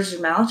and covers her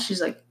mouth.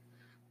 She's like,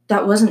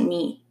 that wasn't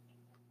me.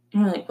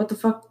 And you're like, what the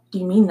fuck do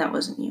you mean that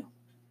wasn't you?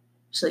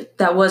 She's like,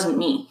 that wasn't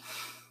me.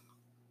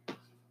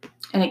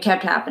 And it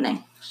kept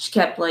happening. She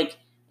kept, like,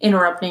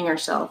 interrupting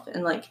herself.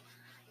 And, like,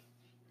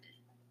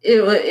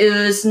 it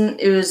was Like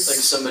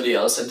somebody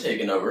else had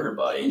taken over her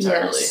body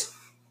entirely. Yes.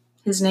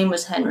 His name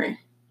was Henry.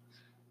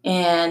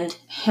 And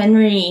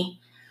Henry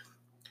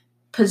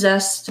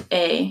possessed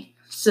A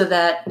so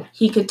that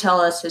he could tell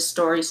us his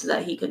story so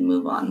that he could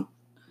move on.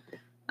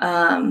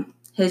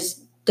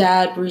 His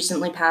dad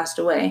recently passed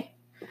away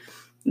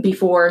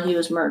before he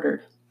was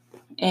murdered.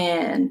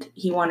 And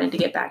he wanted to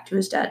get back to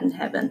his dad in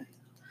heaven.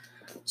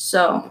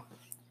 So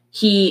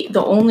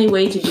the only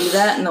way to do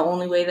that and the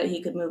only way that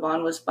he could move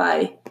on was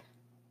by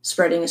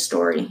spreading a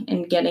story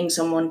and getting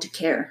someone to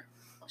care.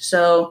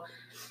 So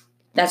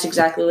that's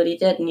exactly what he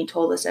did, and he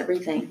told us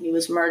everything. He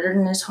was murdered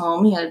in his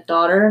home. He had a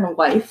daughter and a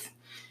wife.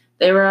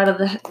 They were out of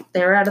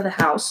the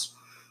house,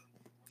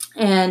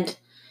 and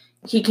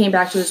he came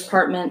back to his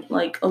apartment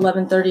like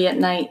 11:30 at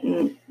night,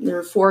 and there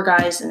were 4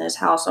 guys in his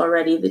house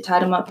already. They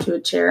tied him up to a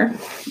chair,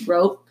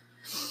 rope,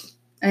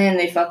 and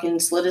they fucking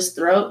slit his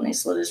throat and they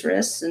slit his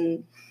wrists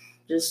and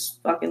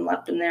just fucking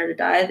left him there to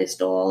die. They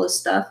stole all his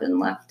stuff and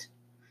left.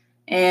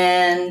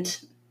 And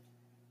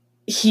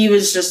he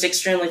was just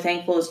extremely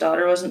thankful his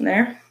daughter wasn't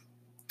there.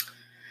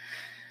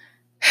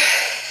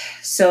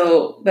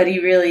 So, but he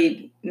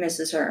really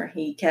misses her.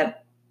 He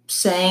kept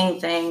saying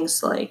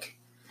things like,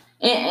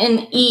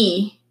 and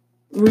E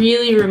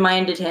really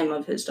reminded him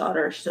of his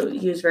daughter, so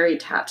he was very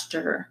attached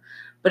to her.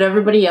 But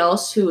everybody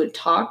else who would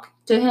talk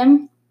to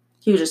him,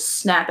 he would just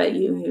snap at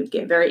you. He would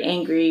get very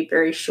angry,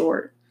 very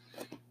short.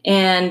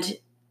 And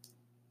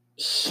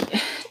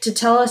to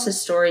tell us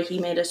his story, he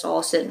made us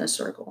all sit in a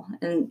circle,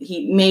 and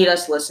he made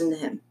us listen to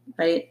him,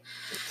 right?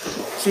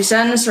 So we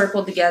sat in a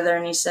circle together,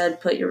 and he said,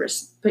 put your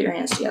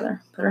hands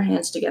together. Put our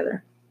hands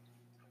together.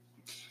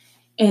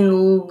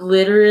 And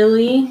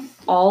literally,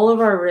 all of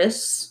our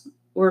wrists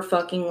were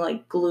fucking,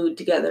 like, glued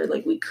together.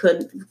 Like, we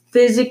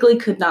physically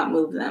could not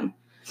move them.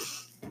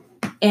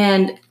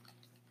 And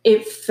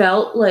it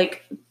felt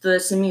like the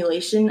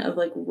simulation of,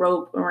 like,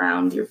 rope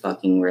around your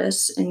fucking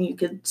wrists, and you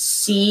could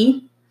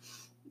see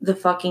the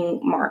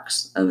fucking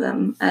marks of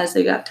them as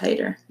they got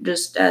tighter,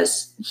 just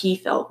as he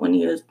felt when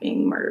he was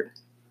being murdered.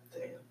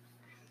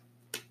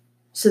 Damn.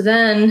 So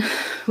then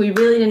we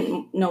really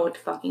didn't know what to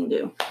fucking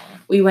do.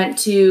 We went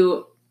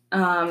to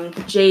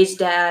Jay's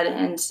dad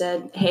and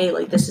said, hey,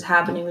 like, this is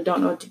happening. We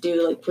don't know what to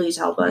do. Like, please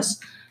help us.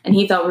 And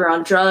he thought we were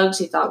on drugs.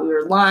 He thought we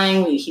were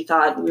lying. He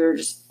thought we were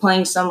just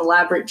playing some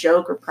elaborate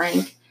joke or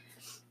prank.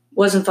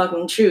 Wasn't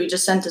fucking true. He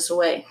just sent us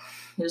away.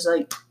 He was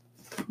like,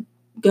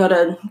 go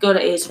to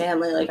A's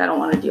family. Like, I don't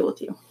want to deal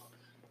with you.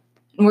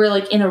 And we're,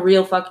 like, in a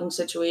real fucking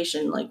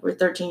situation. Like, we're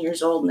 13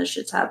 years old and this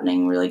shit's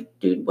happening. We're like,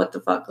 dude, what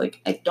the fuck?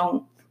 Like, I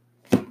don't.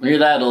 When you're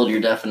that old,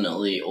 you're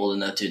definitely old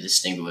enough to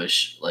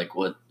distinguish,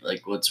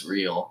 what's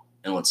real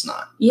and what's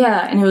not.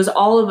 Yeah, and it was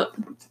all of,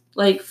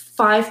 like,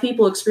 5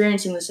 people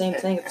experiencing the same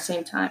thing at the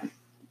same time,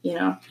 you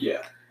know?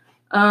 Yeah.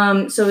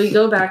 So we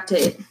go back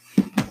to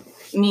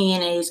me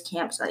and A's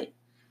campsite.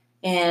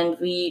 And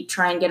we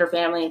try and get our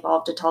family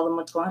involved to tell them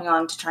what's going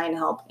on, to try and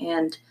help.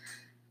 And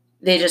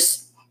they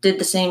just did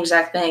the same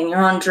exact thing.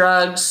 You're on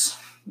drugs.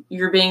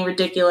 You're being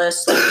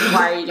ridiculous. Like,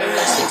 why are you doing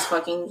this? It's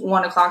fucking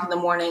 1 o'clock in the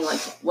morning. Like,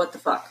 what the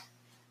fuck?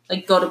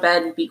 Like, go to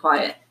bed and be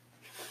quiet.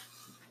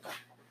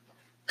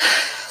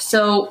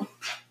 So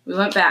we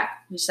went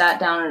back. We sat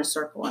down in a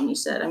circle and he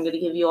said, I'm going to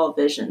give you all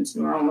visions.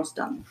 And we're almost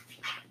done.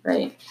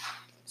 Right?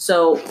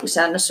 So we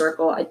sat in a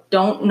circle. I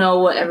don't know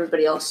what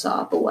everybody else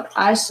saw, but what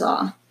I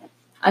saw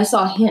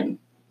him.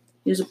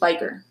 He was a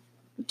biker.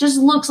 Just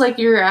looks like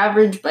your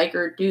average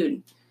biker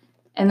dude.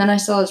 And then I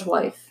saw his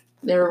wife.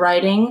 They were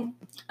riding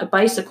a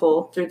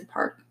bicycle through the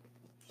park.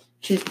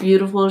 She was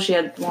beautiful. She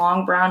had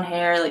long brown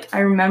hair. Like, I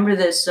remember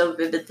this so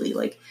vividly.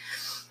 Like,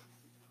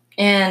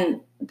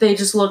 and they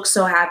just looked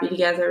so happy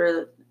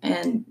together.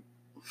 And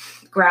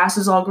grass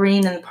is all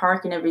green in the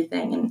park and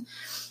everything.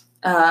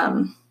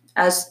 And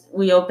as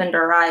we opened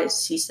our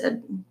eyes, he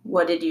said,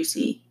 what did you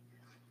see?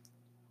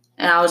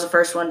 And I was the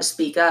first one to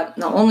speak up,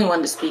 the only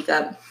one to speak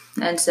up,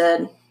 and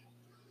said,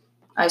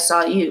 I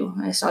saw you.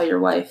 I saw your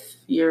wife.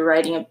 You're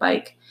riding a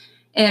bike.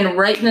 And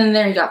right then and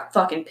there, he got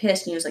fucking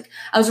pissed. And he was like,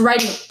 I was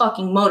riding a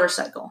fucking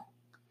motorcycle.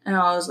 And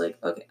I was like,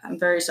 okay, I'm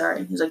very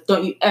sorry. He's like,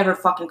 don't you ever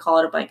fucking call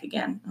it a bike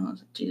again. And I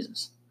was like,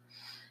 Jesus.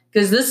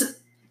 Because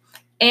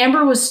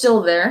Amber was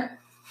still there.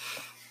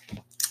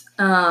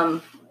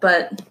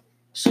 But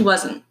she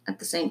wasn't at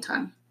the same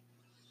time.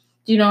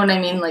 Do you know what I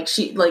mean? Like,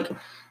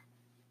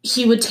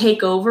 he would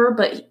take over,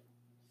 but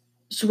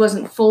she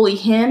wasn't fully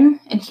him,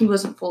 and he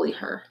wasn't fully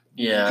her.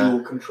 Yeah.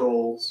 Dual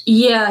controls.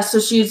 Yeah, so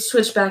she'd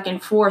switch back and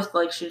forth.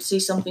 Like, she'd see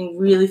something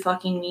really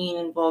fucking mean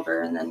and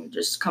vulgar, and then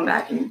just come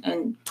back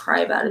and cry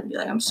about it and be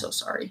like, I'm so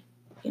sorry.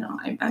 You know,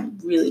 I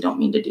really don't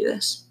mean to do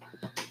this.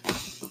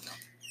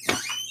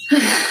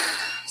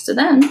 So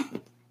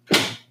then,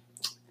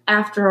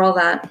 after all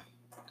that,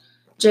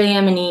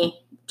 JM and E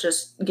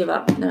just give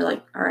up. And they're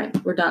like, all right,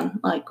 we're done.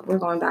 Like, we're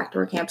going back to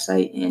our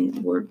campsite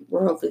and we're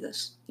over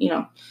this. You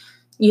know,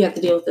 you have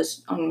to deal with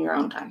this on your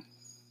own time.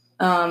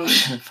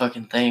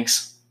 Fucking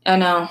thanks. I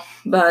know,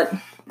 but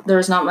there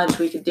was not much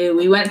we could do.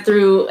 We went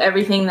through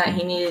everything that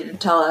he needed to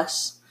tell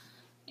us,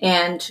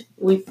 and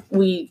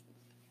we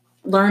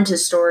learned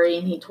his story,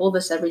 and he told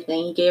us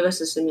everything. He gave us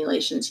the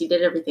simulations. He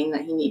did everything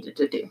that he needed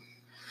to do.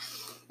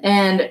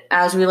 And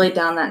as we laid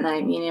down that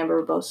night, me and Amber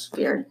were both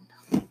scared.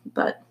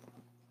 But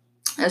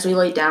as we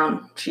laid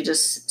down, she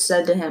just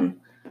said to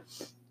him,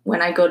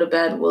 when I go to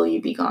bed, will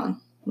you be gone?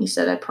 And he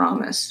said, I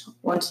promise.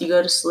 Once you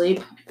go to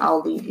sleep,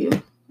 I'll leave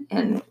you,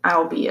 and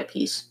I'll be at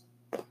peace.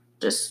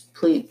 Just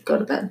please go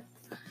to bed.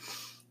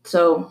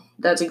 So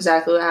that's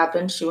exactly what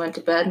happened. She went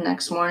to bed.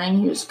 Next morning,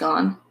 he was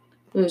gone.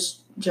 It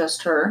was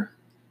just her.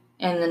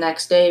 And the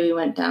next day, we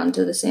went down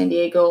to the San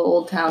Diego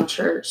Old Town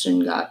Church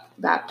and got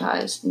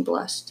baptized and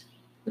blessed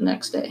the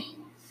next day.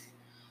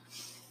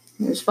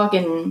 It was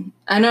fucking...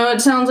 I know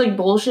it sounds like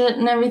bullshit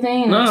and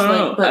everything. And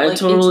I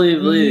totally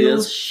believe real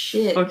it's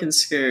shit. fucking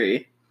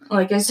scary.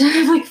 Like I said, I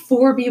have like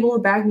 4 people to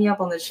back me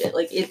up on this shit.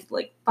 Like, it's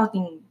like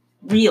fucking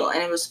real,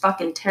 and it was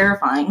fucking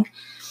terrifying.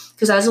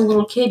 Because as a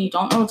little kid, you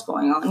don't know what's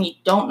going on. You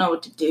don't know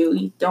what to do.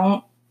 You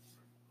don't...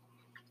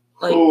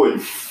 Like... Holy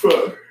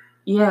fuck.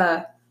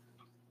 Yeah.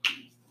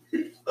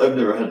 I've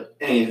never had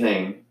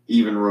anything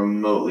even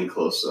remotely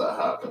close to that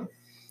happen.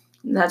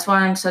 That's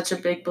why I'm such a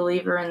big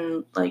believer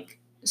in, like,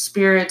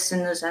 spirits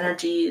and those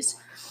energies,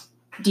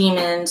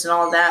 demons and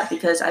all that,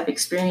 because I've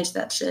experienced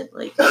that shit.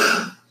 Like,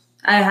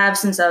 I have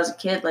since I was a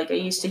kid. Like, I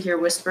used to hear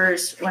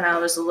whispers when I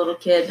was a little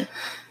kid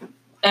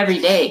every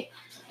day,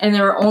 and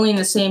they were only in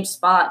the same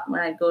spot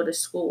when I'd go to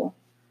school.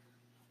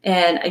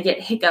 And I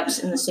get hiccups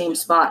in the same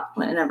spot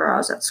whenever I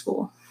was at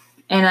school.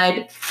 And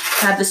I'd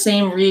have the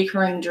same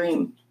reoccurring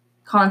dream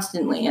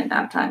constantly at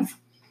that time.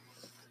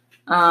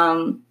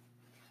 I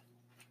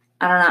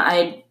don't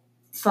know,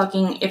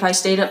 if I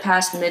stayed up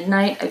past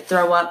midnight, I'd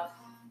throw up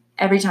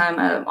every time.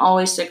 I'm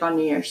always sick on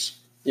New Year's.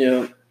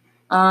 Yeah.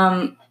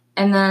 And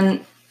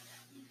then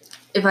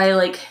if I,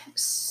 like,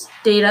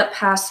 stayed up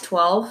past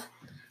 12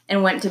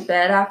 and went to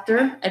bed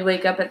after, I'd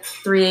wake up at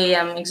 3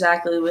 a.m.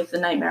 exactly with the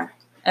nightmare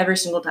every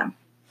single time.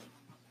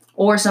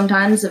 Or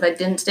sometimes if I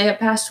didn't stay up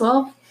past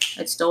 12,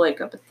 I'd still wake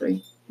up at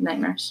 3.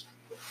 Nightmares.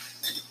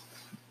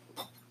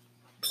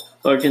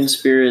 Fucking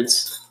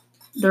spirits.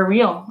 They're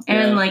real.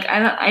 And, Yeah. like,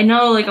 I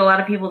know, like, a lot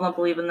of people don't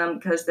believe in them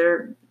because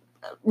they're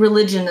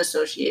religion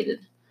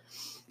associated,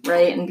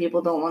 right? And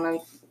people don't want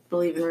to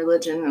believe in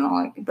religion and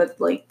all that.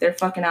 But, like, they're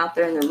fucking out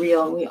there and they're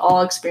real. And we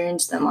all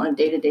experience them on a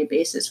day-to-day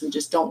basis. We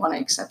just don't want to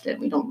accept it.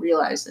 We don't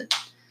realize it,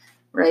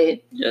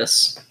 right?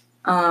 Yes.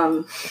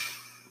 Because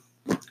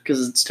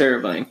it's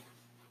terrifying.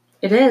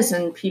 It is.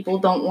 And people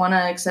don't want to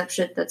accept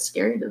shit that's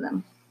scary to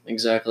them.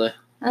 Exactly.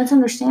 That's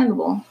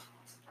understandable.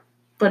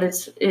 But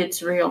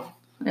it's real,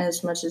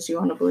 as much as you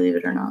want to believe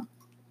it or not.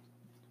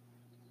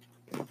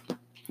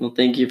 Well,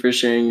 thank you for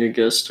sharing your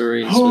ghost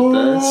stories with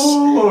us.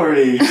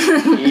 Lordy.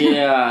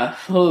 Yeah.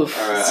 Oof.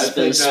 All right, It's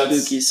been a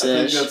spooky I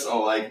sesh. think that's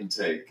all I can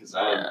take because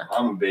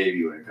I'm a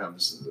baby when it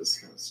comes to this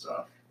kind of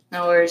stuff.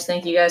 No worries.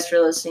 Thank you guys for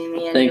listening to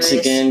me. Thanks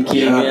anyways. again,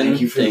 Keegan. Yeah,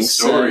 thank you for Thanks, the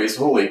stories.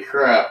 Holy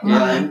crap!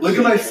 Yeah. Look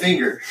at my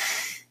finger.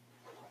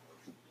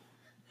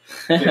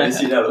 Yeah,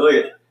 see that? Look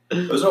at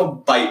those are all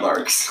bite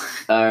marks.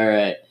 All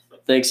right.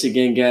 Thanks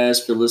again,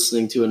 guys, for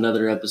listening to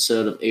another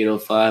episode of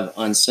 805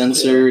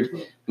 Uncensored.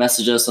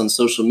 Message us on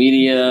social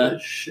media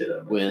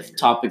with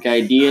topic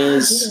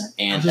ideas,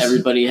 and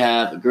everybody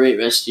have a great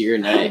rest of your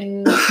night.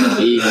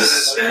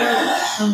 Peace.